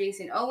written by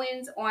Jason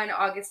Owens on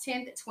August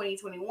 10th,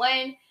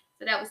 2021.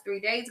 So that was 3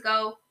 days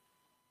ago.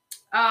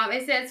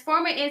 It says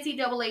former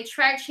NCAA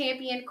track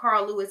champion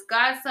Carl Lewis'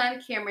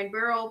 godson Cameron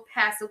Burrow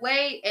passed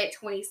away at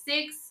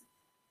 26.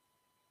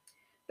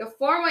 The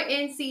former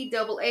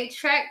NCAA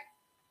track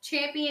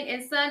champion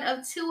and son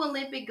of two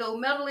Olympic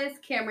gold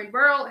medalists, Cameron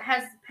Burrow,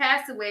 has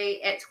passed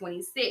away at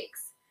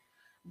 26.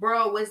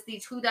 Burrow was the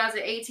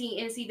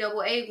 2018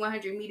 NCAA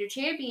 100-meter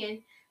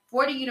champion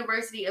for the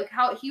University of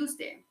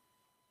Houston.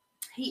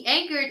 He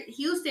anchored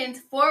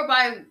Houston's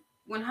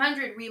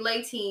 4x100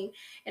 relay team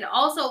and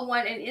also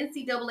won an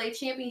NCAA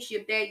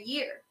championship that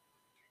year.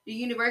 The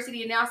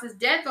university announced his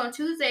death on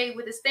Tuesday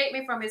with a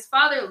statement from his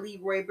father,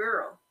 Leroy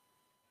Burrow.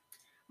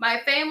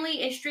 My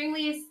family is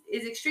extremely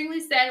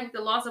saddened with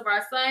the loss of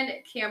our son,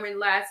 Cameron,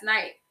 last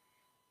night.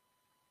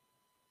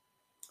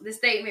 The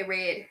statement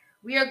read,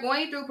 "We are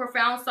going through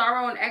profound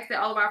sorrow and ask that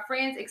all of our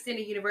friends,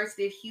 extended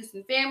University of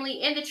Houston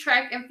family, and the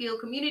track and field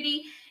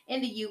community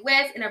in the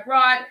U.S. and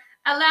abroad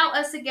allow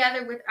us to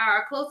gather with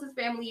our closest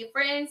family and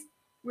friends.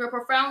 We are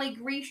profoundly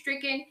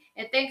grief-stricken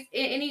and thank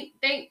anyone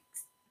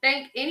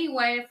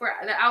for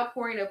the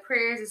outpouring of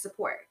prayers and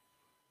support.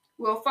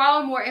 We'll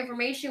follow more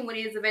information when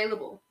it is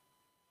available.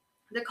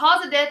 The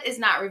cause of death is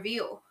not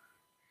revealed.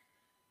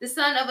 The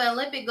son of an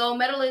Olympic gold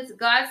medalist,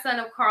 godson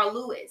of Carl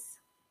Lewis.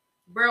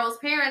 Burrow's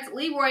parents,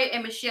 Leroy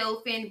and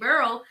Michelle Finn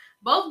Burrow,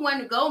 both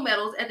won gold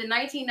medals at the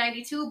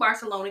 1992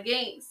 Barcelona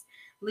Games.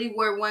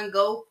 Leroy won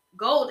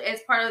gold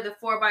as part of the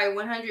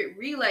 4x100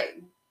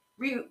 relay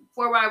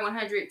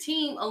 4x100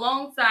 team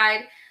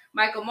alongside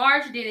Michael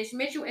Marsh, Dennis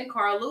Mitchell, and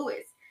Carl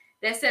Lewis.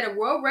 That set a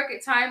world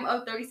record time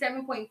of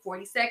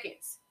 37.40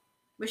 seconds.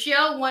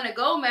 Michelle won a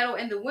gold medal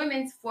in the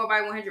women's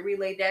 4x100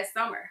 relay that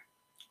summer.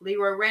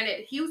 Leroy ran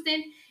at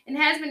Houston and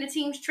has been the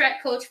team's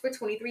track coach for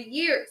 23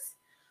 years.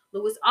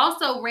 Lewis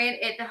also ran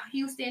at the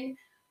Houston,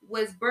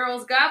 was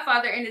Burrow's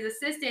godfather and his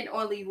assistant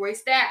on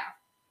Leroy's staff.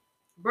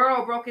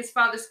 Burrow broke his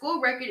father's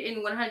school record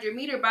in 100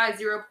 meter by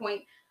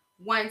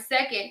 0.1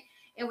 second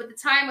and with the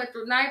time of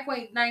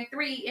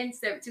 9.93 in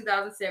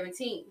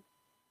 2017.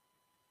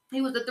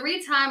 He was a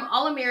three-time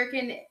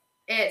All-American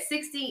at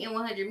 60 and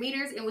 100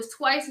 meters and was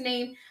twice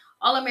named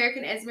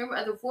All-American as a member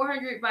of the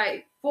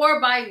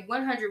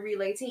 4x100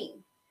 relay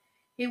team.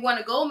 He won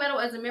a gold medal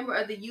as a member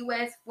of the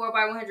U.S.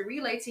 4x100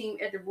 relay team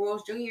at the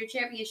World Junior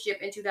Championship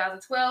in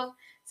 2012.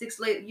 6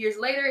 years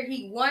later,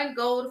 he won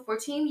gold for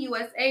Team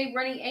USA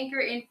running anchor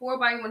in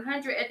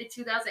 4x100 at the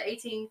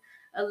 2018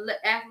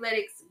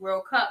 Athletics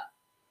World Cup.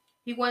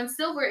 He won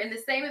silver in the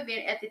same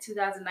event at the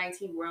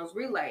 2019 World's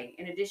Relay.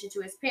 In addition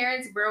to his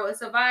parents, Burrow is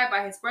survived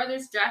by his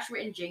brothers Joshua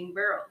and Jane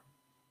Burrow.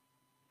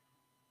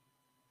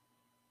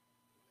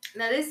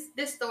 Now, this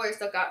story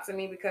stuck out to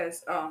me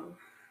because I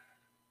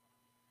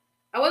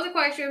wasn't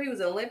quite sure if he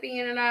was an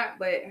Olympian or not,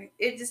 but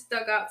it just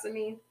stuck out to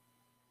me.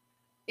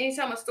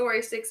 Anytime a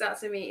story sticks out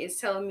to me, it's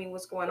telling me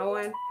what's going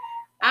on.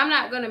 I'm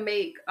not gonna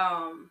make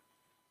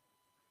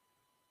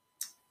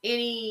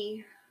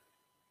any.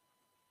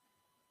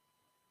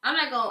 I'm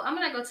not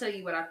gonna tell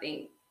you what I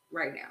think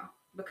right now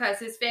because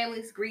his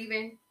family's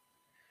grieving.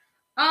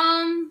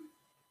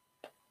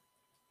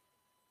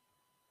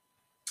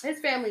 His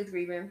family's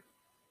grieving,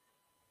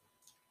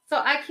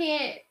 so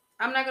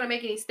I'm not gonna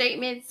make any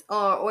statements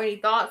or any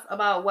thoughts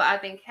about what I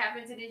think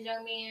happened to this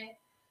young man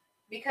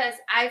because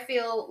I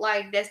feel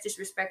like that's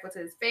disrespectful to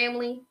his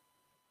family.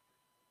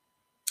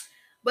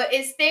 But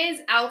it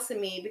stands out to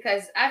me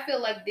because I feel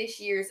like this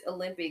year's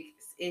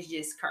Olympics is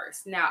just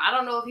cursed. Now, I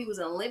don't know if he was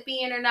an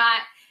Olympian or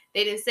not.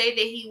 They didn't say that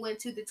he went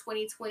to the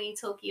 2020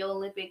 Tokyo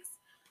Olympics.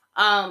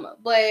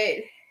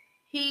 But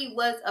he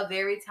was a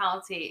very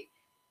talented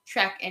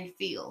track and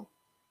field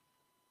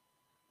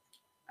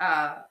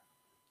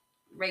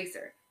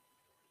racer.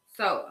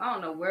 So, I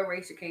don't know where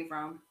racer came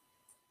from.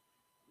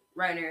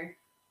 Runner.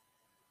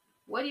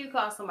 What do you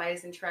call somebody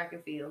that's in track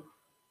and field?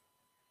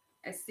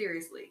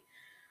 Seriously.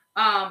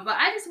 But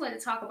I just wanted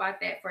to talk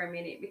about that for a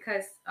minute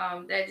because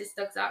that just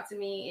stuck out to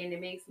me and it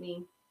makes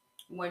me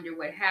wonder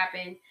what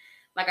happened.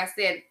 Like I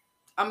said,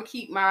 I'm gonna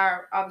keep my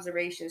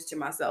observations to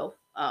myself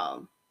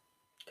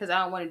because I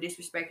don't want to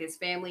disrespect his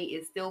family.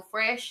 It's still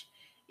fresh.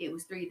 It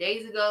was 3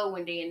 days ago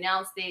when they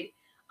announced it.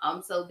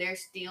 So they're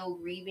still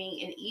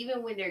grieving, and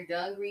even when they're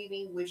done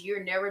grieving, which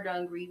you're never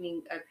done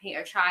grieving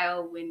a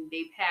child when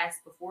they pass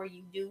before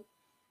you do.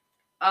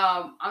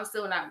 I'm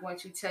still not going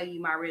to tell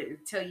you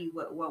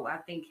what I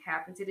think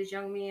happened to this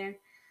young man,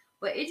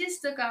 but it just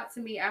stuck out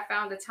to me. I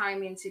found the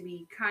timing to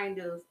be kind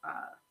of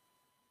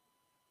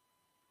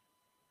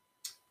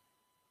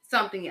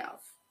something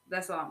else.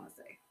 That's all I'm gonna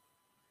say.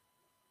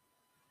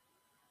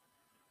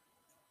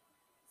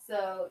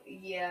 So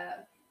yeah.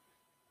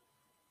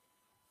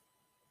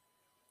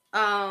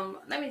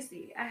 Let me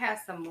see. I have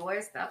some more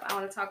stuff I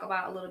want to talk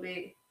about a little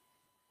bit.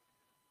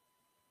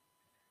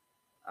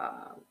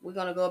 We're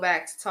gonna go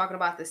back to talking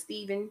about the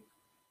Stephen,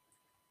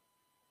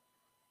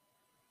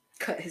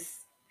 because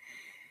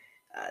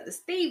the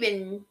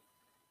Stephen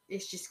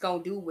is just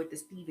gonna do what the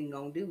Stephen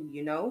gonna do,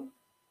 you know.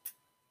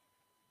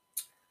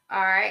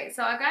 All right,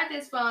 so I got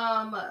this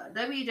from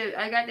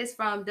WSAV.com,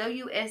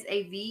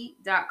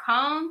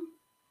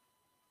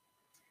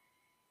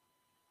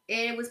 and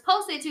it was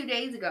posted 2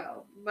 days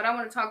ago. But I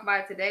want to talk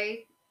about it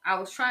today.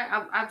 I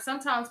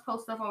sometimes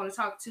post stuff I want to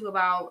talk to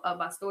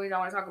about stories I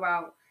want to talk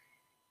about,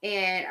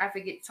 and I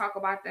forget to talk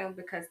about them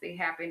because they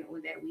happened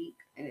on that week.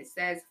 And it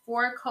says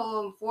four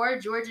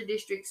Georgia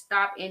districts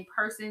stop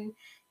in-person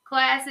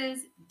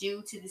classes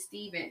due to the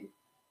Stephen.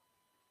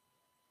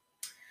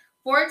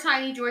 Four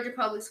tiny Georgia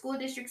public school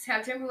districts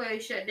have temporarily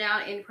shut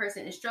down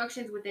in-person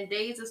instructions within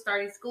days of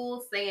starting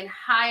school, saying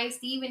high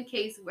Stephen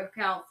case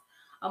counts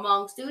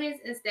among students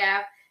and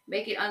staff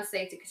make it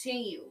unsafe to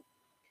continue.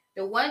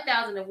 The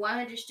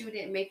 1,100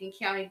 student Macon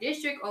County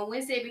District on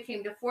Wednesday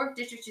became the fourth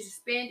district to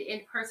suspend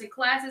in-person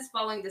classes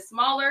following the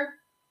smaller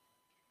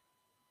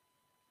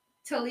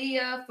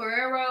Talia,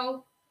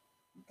 Ferrero,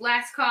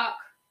 Glasscock,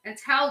 and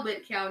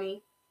Talbot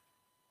counties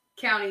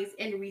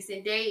in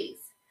recent days.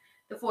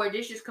 The four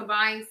districts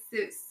combined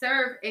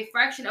serve a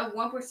fraction of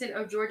 1%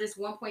 of Georgia's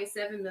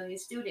 1.7 million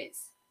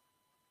students.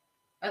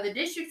 Other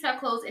districts have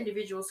closed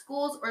individual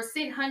schools or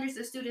sent hundreds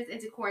of students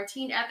into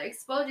quarantine after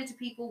exposure to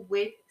people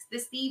with the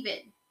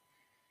Stephen.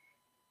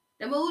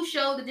 The move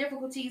showed the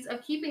difficulties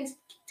of keeping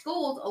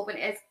schools open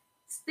as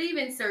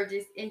Stephen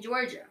surges in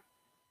Georgia.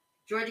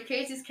 Georgia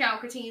cases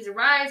count continues to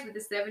rise, with the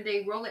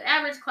 7-day rolling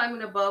average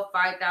climbing above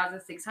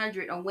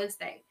 5,600 on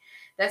Wednesday.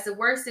 That's the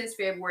worst since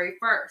February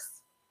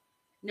 1st.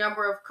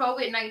 Number of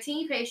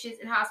COVID-19 patients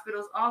in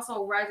hospitals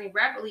also rising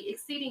rapidly,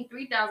 exceeding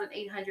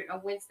 3,800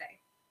 on Wednesday.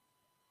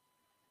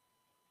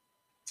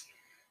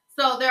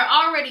 So there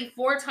are already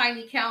four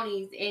tiny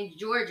counties in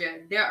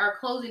Georgia that are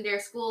closing their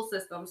school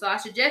system. So I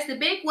suggest the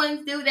big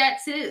ones do that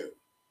too.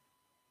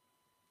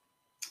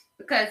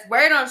 Because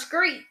word on the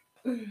street,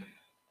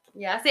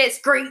 yeah, I said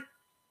street.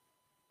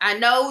 I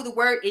know the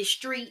word is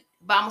street,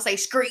 but I'm going to say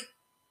street.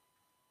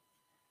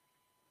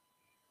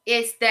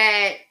 It's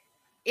that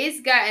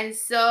it's gotten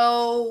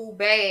so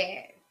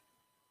bad.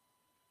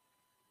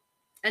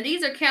 And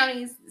these are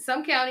counties,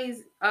 some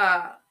counties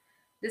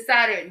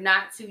decided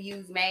not to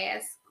use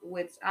masks,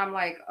 which I'm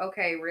like,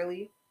 okay,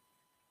 really?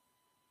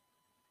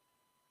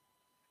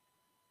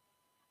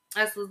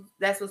 That's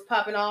what's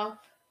popping off.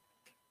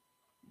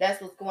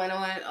 That's what's going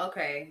on.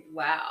 Okay,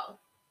 wow.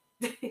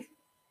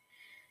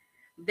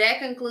 That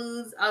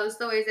concludes all the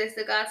stories that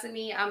stuck out to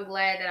me. I'm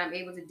glad that I'm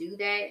able to do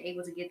that,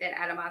 able to get that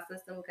out of my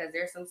system, because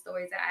there's some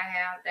stories that I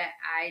have that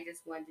I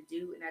just wanted to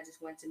do and I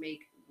just want to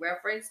make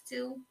reference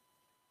to.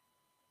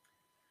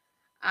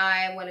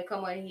 I want to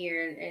come on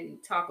here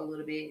and talk a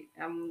little bit.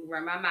 I'm going to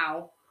run my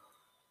mouth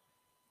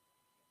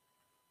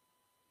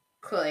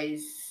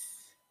because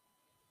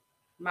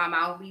my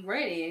mouth be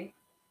running.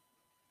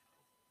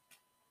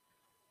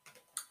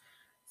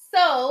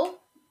 So,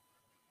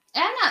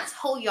 I've not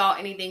told y'all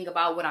anything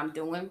about what I'm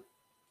doing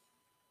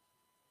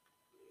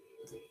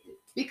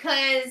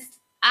because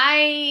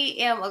I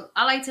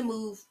like to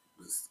move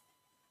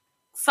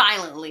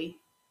silently.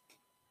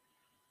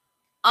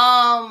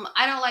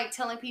 I don't like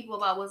telling people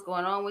about what's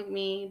going on with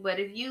me, but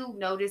if you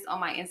notice on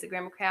my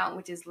Instagram account,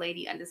 which is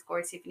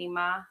lady_Tiffany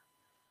Ma,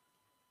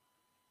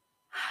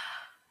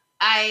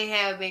 I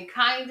have been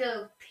kind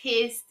of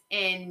pissed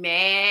and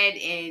mad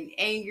and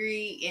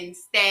angry and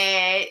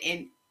sad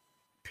and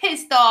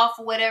pissed off,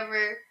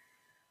 whatever,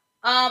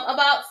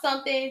 about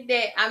something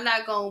that I'm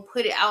not gonna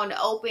put it out in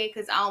the open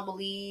because I don't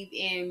believe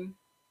in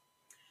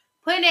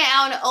putting it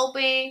out in the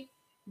open.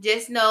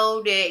 Just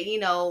know that, you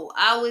know,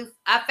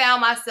 I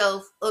found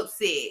myself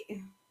upset.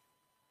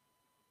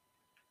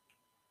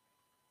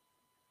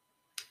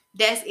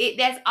 That's it.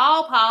 That's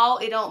all, Paul.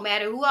 It don't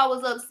matter who I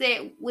was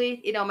upset with.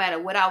 It don't matter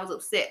what I was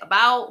upset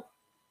about.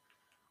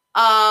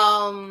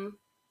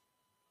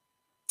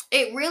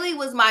 It really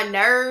was my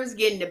nerves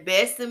getting the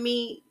best of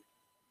me,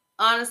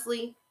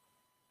 honestly,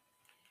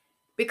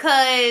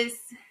 because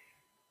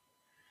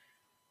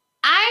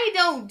I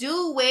don't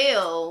do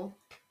well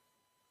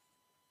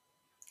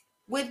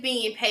with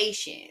being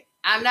patient.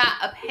 I'm not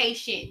a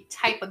patient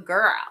type of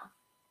girl.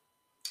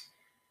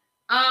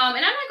 And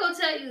I'm not gonna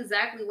tell you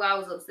exactly what I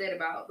was upset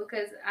about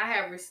because I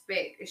have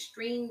respect,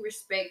 extreme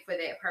respect for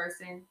that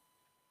person.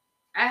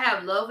 I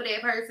have love for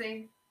that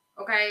person.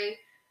 Okay,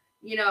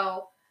 you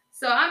know,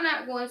 so I'm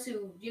not going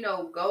to, you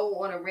know, go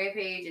on a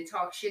rampage and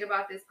talk shit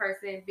about this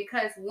person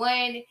because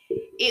one,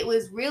 it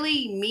was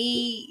really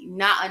me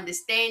not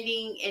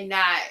understanding and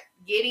not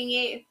getting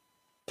it.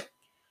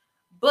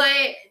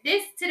 But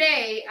this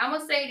today, I'm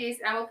gonna say this.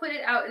 I'm gonna put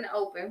it out in the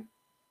open.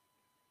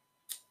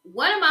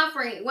 One of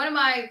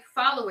my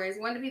followers,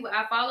 one of the people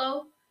I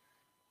follow,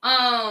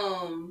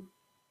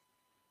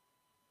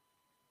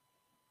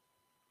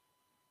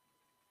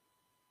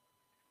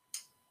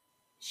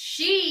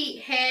 she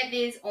had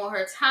this on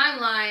her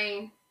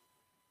timeline,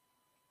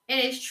 and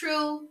it's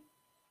true.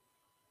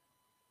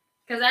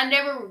 Because I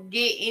never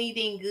get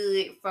anything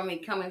good from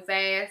it coming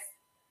fast.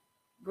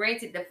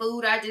 Granted, the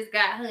food I just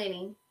got,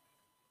 honey.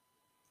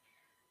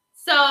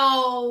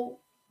 So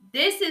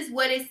this is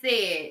what it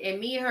said. And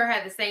me and her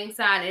had the same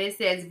sign. And it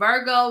says,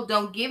 Virgo,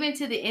 don't give in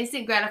to the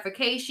instant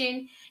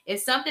gratification.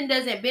 If something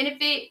doesn't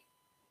benefit,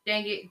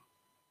 dang it.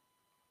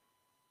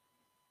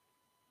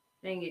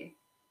 Dang it.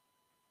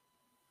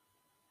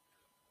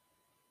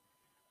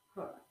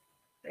 Hold on.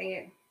 Dang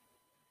it.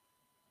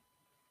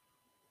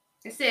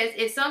 It says,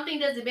 if something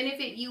doesn't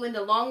benefit you in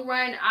the long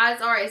run,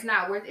 odds are it's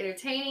not worth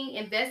entertaining.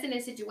 Investing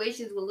in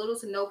situations with little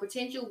to no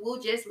potential will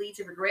just lead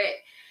to regret.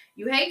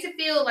 You hate to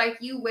feel like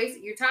you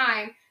wasted your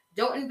time.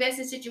 Don't invest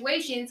in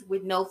situations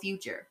with no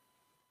future.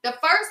 The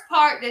first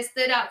part that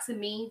stood out to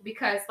me,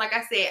 because like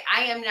I said,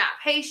 I am not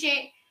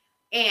patient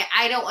and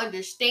I don't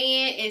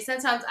understand, and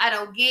sometimes I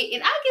don't get,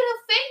 and I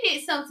get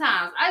offended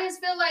sometimes. I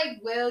just feel like,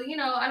 well,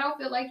 I don't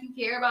feel like you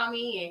care about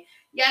me, and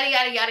yada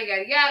yada yada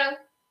yada yada.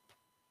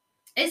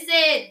 It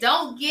said,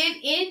 don't give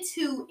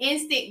into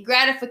instant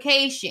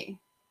gratification.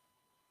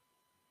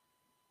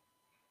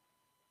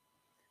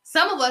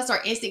 Some of us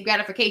are instant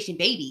gratification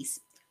babies.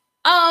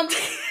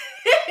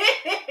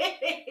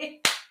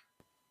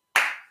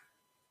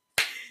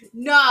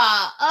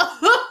 Nah.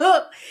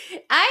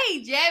 I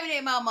ain't jabbing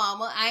at my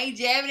mama. I ain't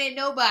jabbing at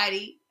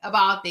nobody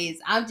about this.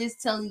 I'm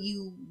just telling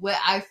you what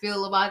I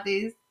feel about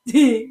this.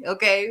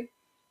 Okay?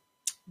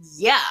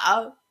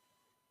 Yeah.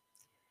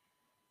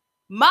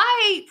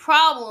 My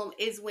problem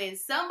is when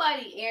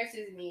somebody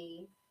answers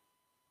me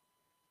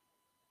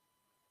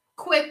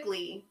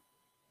quickly.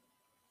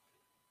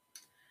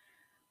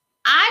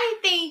 I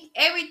think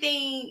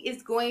everything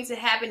is going to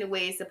happen the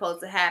way it's supposed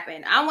to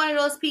happen. I'm one of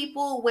those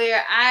people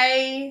where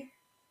I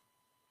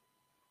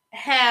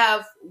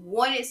have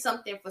wanted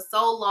something for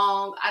so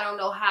long. I don't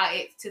know how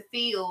it to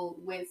feel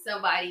when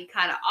somebody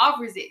kind of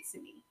offers it to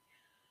me.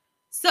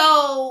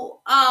 So,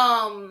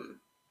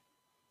 I'm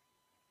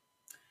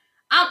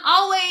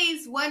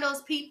always one of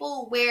those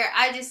people where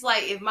I just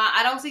like, if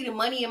I don't see the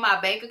money in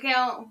my bank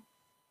account,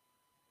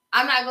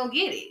 I'm not gonna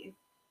get it.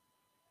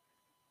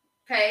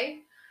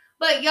 Okay?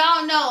 But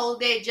y'all know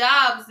that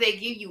jobs that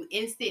give you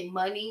instant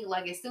money,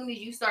 like as soon as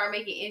you start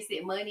making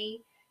instant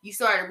money, you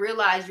start to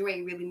realize you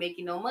ain't really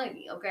making no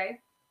money, okay?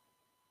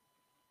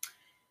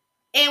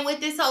 And with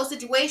this whole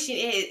situation,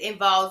 it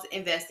involves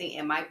investing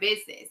in my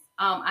business.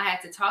 I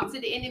had to talk to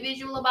the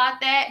individual about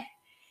that,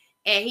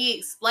 and he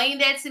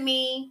explained that to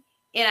me,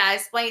 and I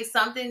explained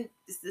something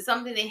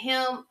to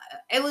him.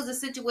 It was a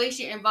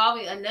situation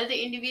involving another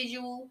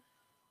individual.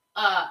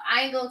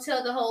 I ain't gonna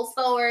tell the whole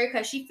story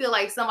because she feel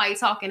like somebody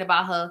talking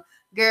about her.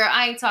 Girl,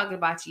 I ain't talking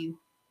about you.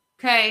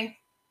 Okay?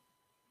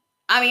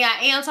 I mean,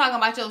 I am talking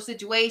about your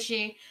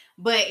situation,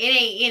 but it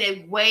ain't in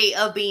a way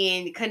of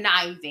being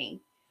conniving.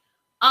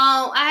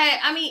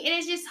 I mean, it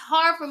is just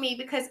hard for me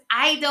because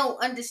I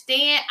don't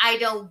understand, I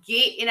don't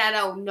get, and I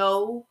don't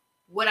know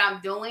what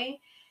I'm doing.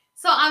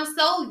 So I'm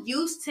so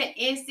used to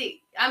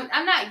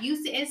I'm not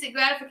used to instant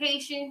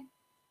gratification.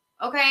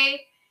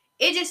 Okay.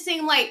 It just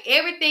seemed like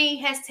everything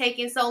has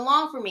taken so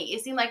long for me.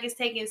 It seemed like it's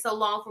taking so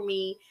long for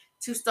me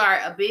to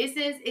start a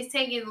business. It's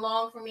taking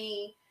long for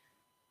me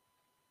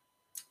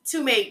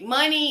to make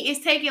money.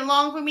 It's taking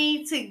long for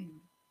me to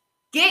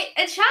get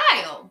a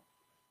child.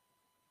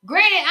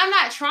 Granted, I'm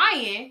not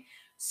trying.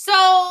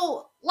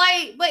 So,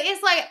 like, but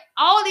it's like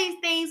all these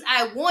things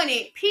I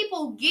wanted,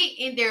 people get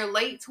in their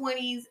late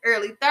 20s,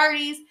 early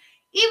 30s,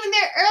 even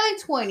their early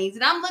 20s.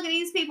 And I'm looking at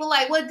these people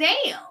like, well,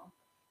 damn.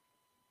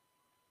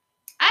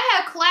 I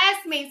have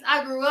classmates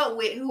I grew up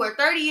with who are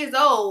 30 years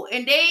old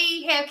and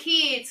they have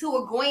kids who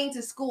are going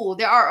to school.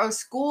 They are of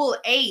school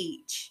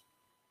age.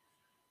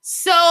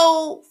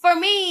 So for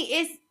me,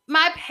 it's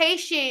my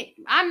patience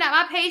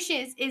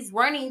is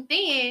running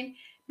thin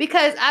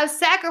because I've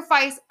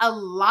sacrificed a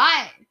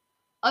lot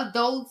of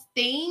those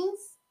things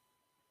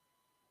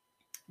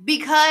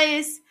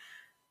because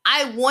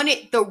I want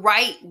it the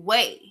right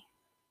way.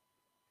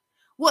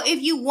 Well, if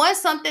you want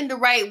something the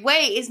right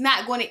way, it's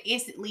not going to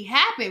instantly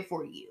happen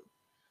for you.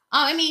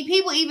 I mean,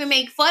 people even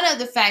make fun of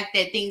the fact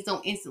that things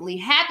don't instantly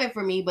happen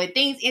for me, but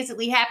things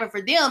instantly happen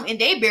for them and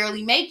they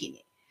barely making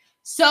it.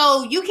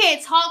 So you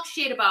can't talk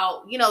shit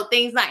about,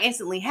 things not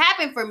instantly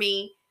happen for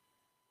me.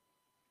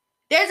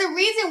 There's a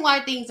reason why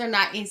things are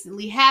not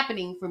instantly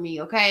happening for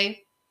me,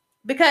 okay?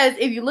 Because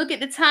if you look at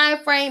the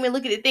time frame and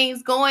look at the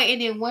things going,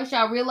 and then once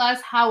y'all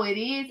realize how it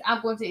is,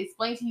 I'm going to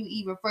explain to you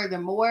even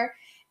furthermore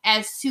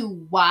as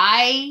to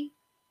why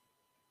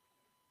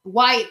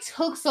it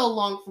took so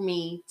long for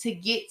me to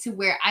get to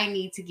where I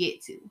need to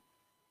get to.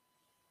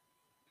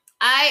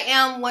 I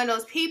am one of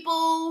those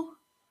people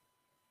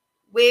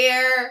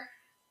where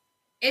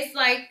it's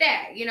like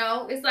that,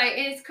 it's like,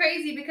 and it's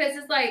crazy because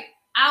it's like,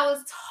 I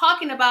was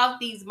talking about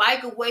these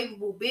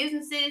microwavable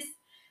businesses,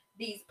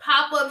 these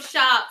pop-up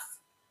shops.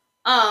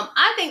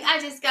 I think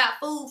I just got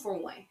food for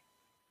one.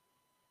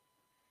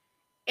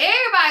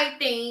 Everybody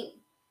think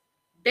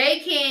they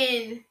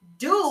can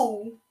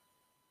do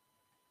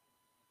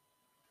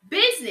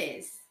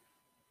business.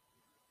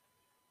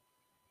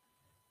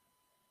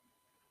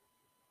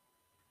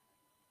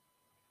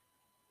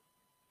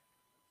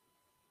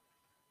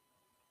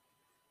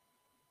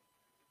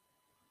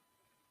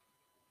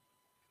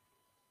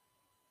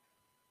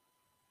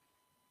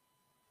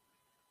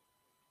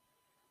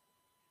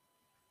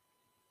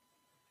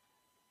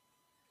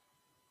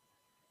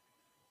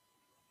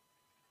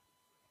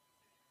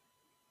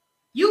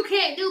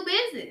 can't do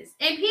business.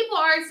 And people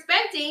are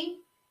expecting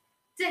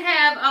to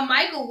have a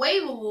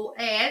microwavable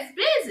ass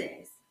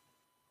business.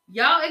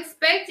 Y'all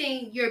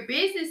expecting your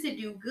business to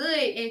do good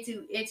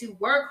and to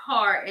work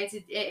hard and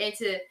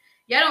to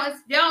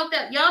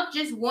y'all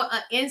just want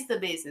an Insta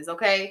business,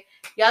 okay?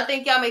 Y'all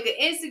think y'all make an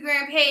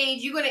Instagram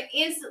page, you're gonna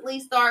instantly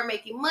start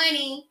making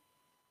money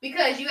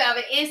because you have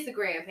an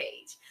Instagram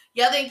page.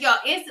 Y'all think y'all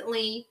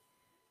instantly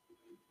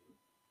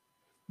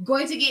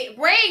going to get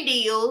brand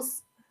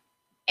deals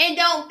and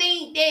don't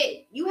think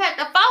that you have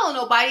to follow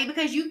nobody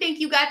because you think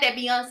you got that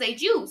Beyonce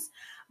juice.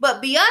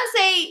 But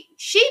Beyonce,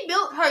 she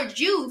built her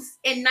juice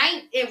in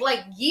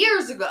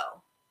years ago.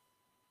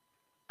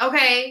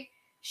 Okay?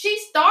 She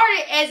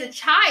started as a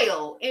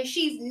child and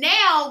she's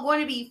now going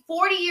to be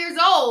 40 years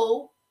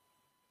old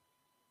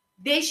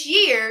this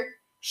year.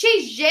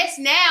 She's just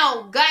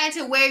now gotten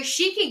to where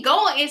she can go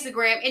on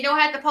Instagram and don't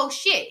have to post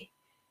shit.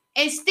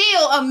 And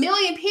still 1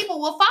 million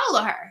people will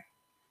follow her.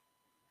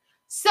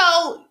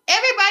 So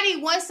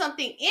everybody wants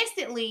something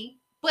instantly,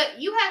 but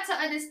you have to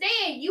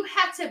understand, you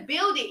have to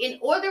build it. In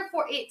order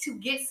for it to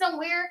get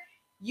somewhere,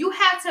 you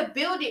have to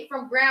build it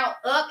from ground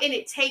up, and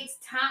it takes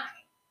time.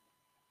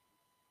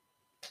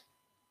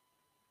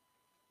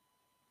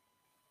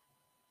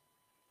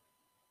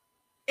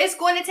 It's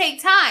going to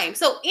take time.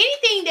 So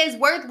anything that's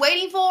worth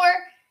waiting for,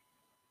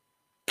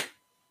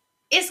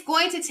 it's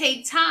going to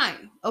take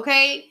time,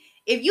 okay?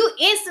 If you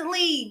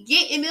instantly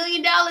get $1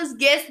 million,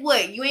 guess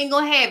what? You ain't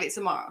going to have it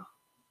tomorrow.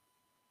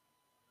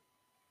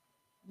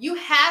 You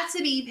have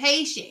to be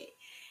patient.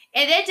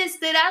 And that just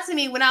stood out to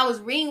me when I was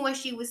reading what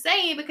she was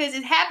saying, because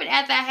it happened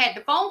after I had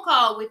the phone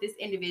call with this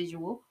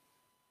individual.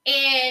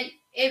 And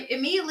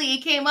immediately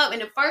it came up.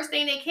 And the first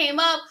thing that came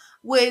up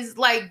was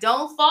like,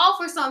 don't fall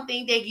for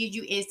something that gives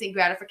you instant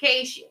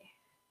gratification.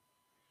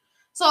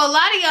 So a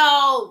lot of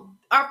y'all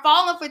are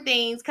falling for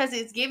things because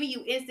it's giving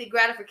you instant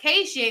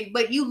gratification,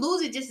 but you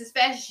lose it just as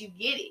fast as you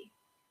get it.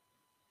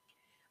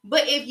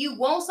 But if you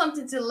want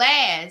something to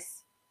last,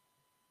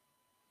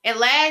 it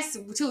lasts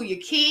to your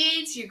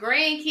kids, your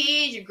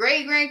grandkids, your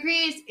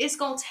great-grandkids, it's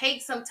going to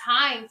take some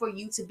time for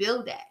you to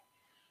build that.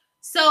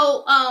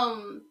 So,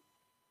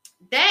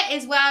 that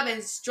is what I've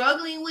been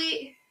struggling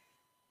with.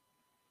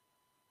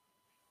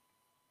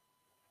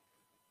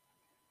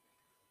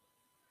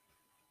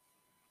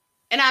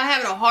 And I'm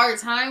having a hard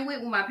time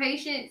with my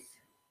patients.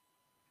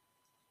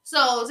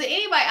 So, to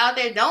anybody out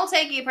there, don't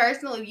take it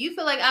personal. If you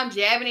feel like I'm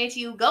jabbing at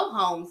you, go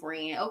home,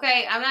 friend.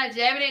 Okay? I'm not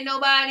jabbing at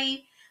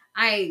nobody.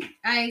 I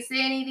ain't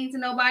saying anything to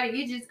nobody.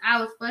 It just, I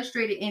was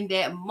frustrated in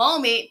that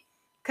moment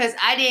because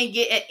I didn't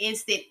get an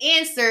instant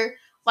answer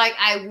like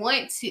I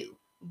want to.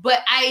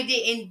 But I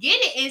didn't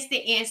get an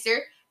instant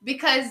answer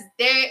because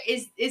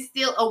it's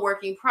still a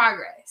work in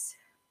progress.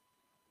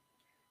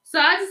 So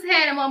I just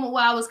had a moment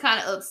where I was kind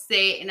of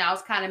upset and I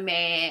was kind of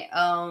mad.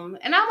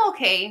 And I'm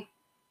okay.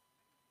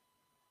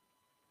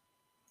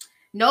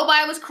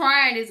 Nobody was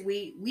crying this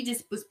week. We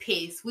just was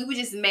pissed. We were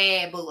just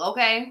mad, boo,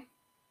 okay?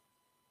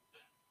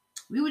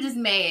 We were just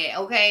mad,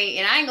 okay?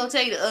 And I ain't gonna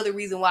tell you the other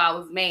reason why I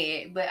was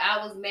mad, but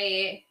I was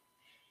mad.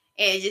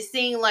 And it just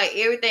seemed like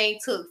everything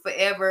took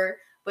forever.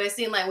 But it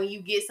seemed like when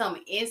you get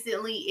something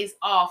instantly, it's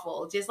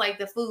awful. Just like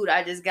the food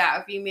I just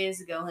got a few minutes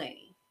ago,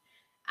 honey.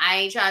 I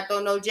ain't trying to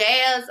throw no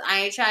jabs.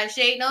 I ain't trying to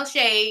shade no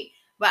shade.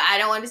 But I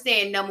don't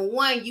understand. Number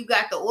one, you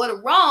got the order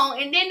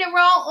wrong. And then the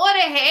wrong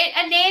order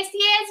had a nasty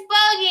ass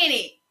bug in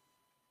it.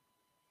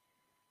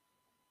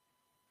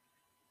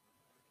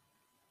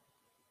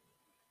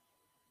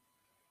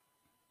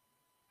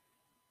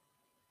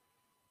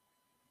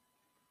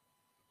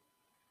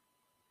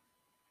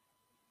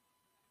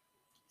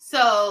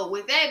 So,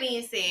 with that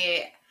being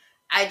said,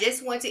 I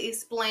just want to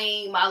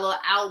explain my little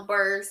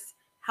outburst,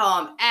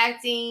 how I'm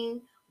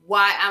acting,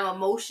 why I'm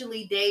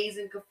emotionally dazed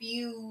and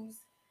confused.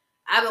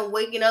 I've been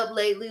waking up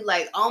lately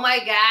like, oh my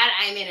God,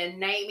 I'm in a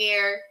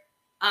nightmare.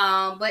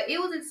 But it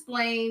was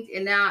explained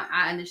and now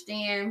I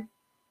understand.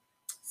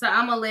 So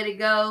I'm going to let it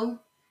go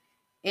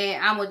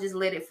and I'm going to just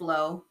let it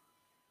flow.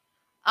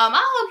 I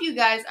hope you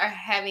guys are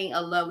having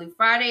a lovely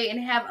Friday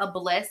and have a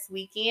blessed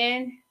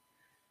weekend.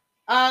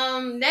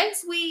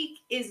 Next week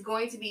is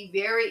going to be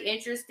very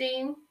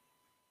interesting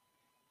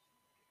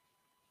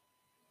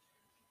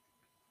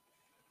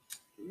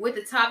with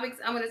the topics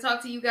I'm going to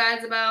talk to you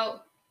guys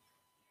about.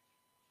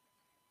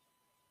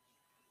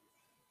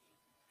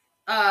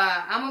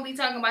 I'm going to be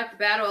talking about the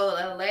Battle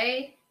of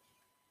LA,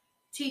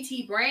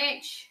 TT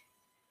Branch,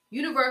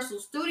 Universal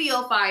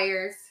Studio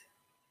fires,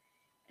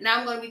 and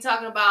I'm going to be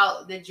talking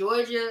about the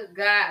Georgia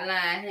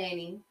Guideline,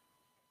 honey.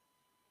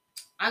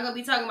 I'm going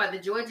to be talking about the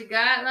Georgia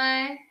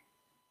Guideline.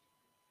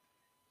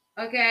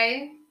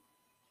 Okay.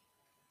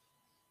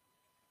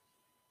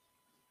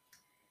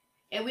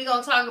 And we're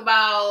going to talk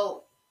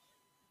about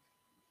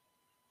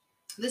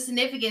the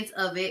significance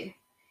of it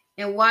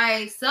and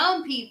why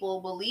some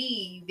people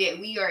believe that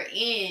we are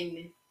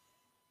in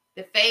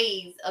the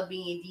phase of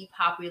being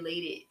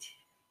depopulated.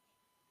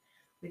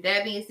 With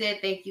that being said,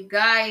 thank you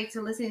guys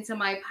for listening to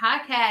my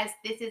podcast.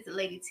 This is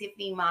Lady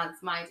Tiffany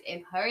Mom's Mind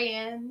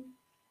Emporium.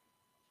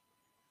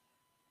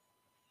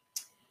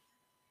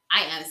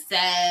 I am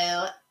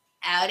so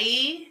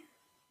outie.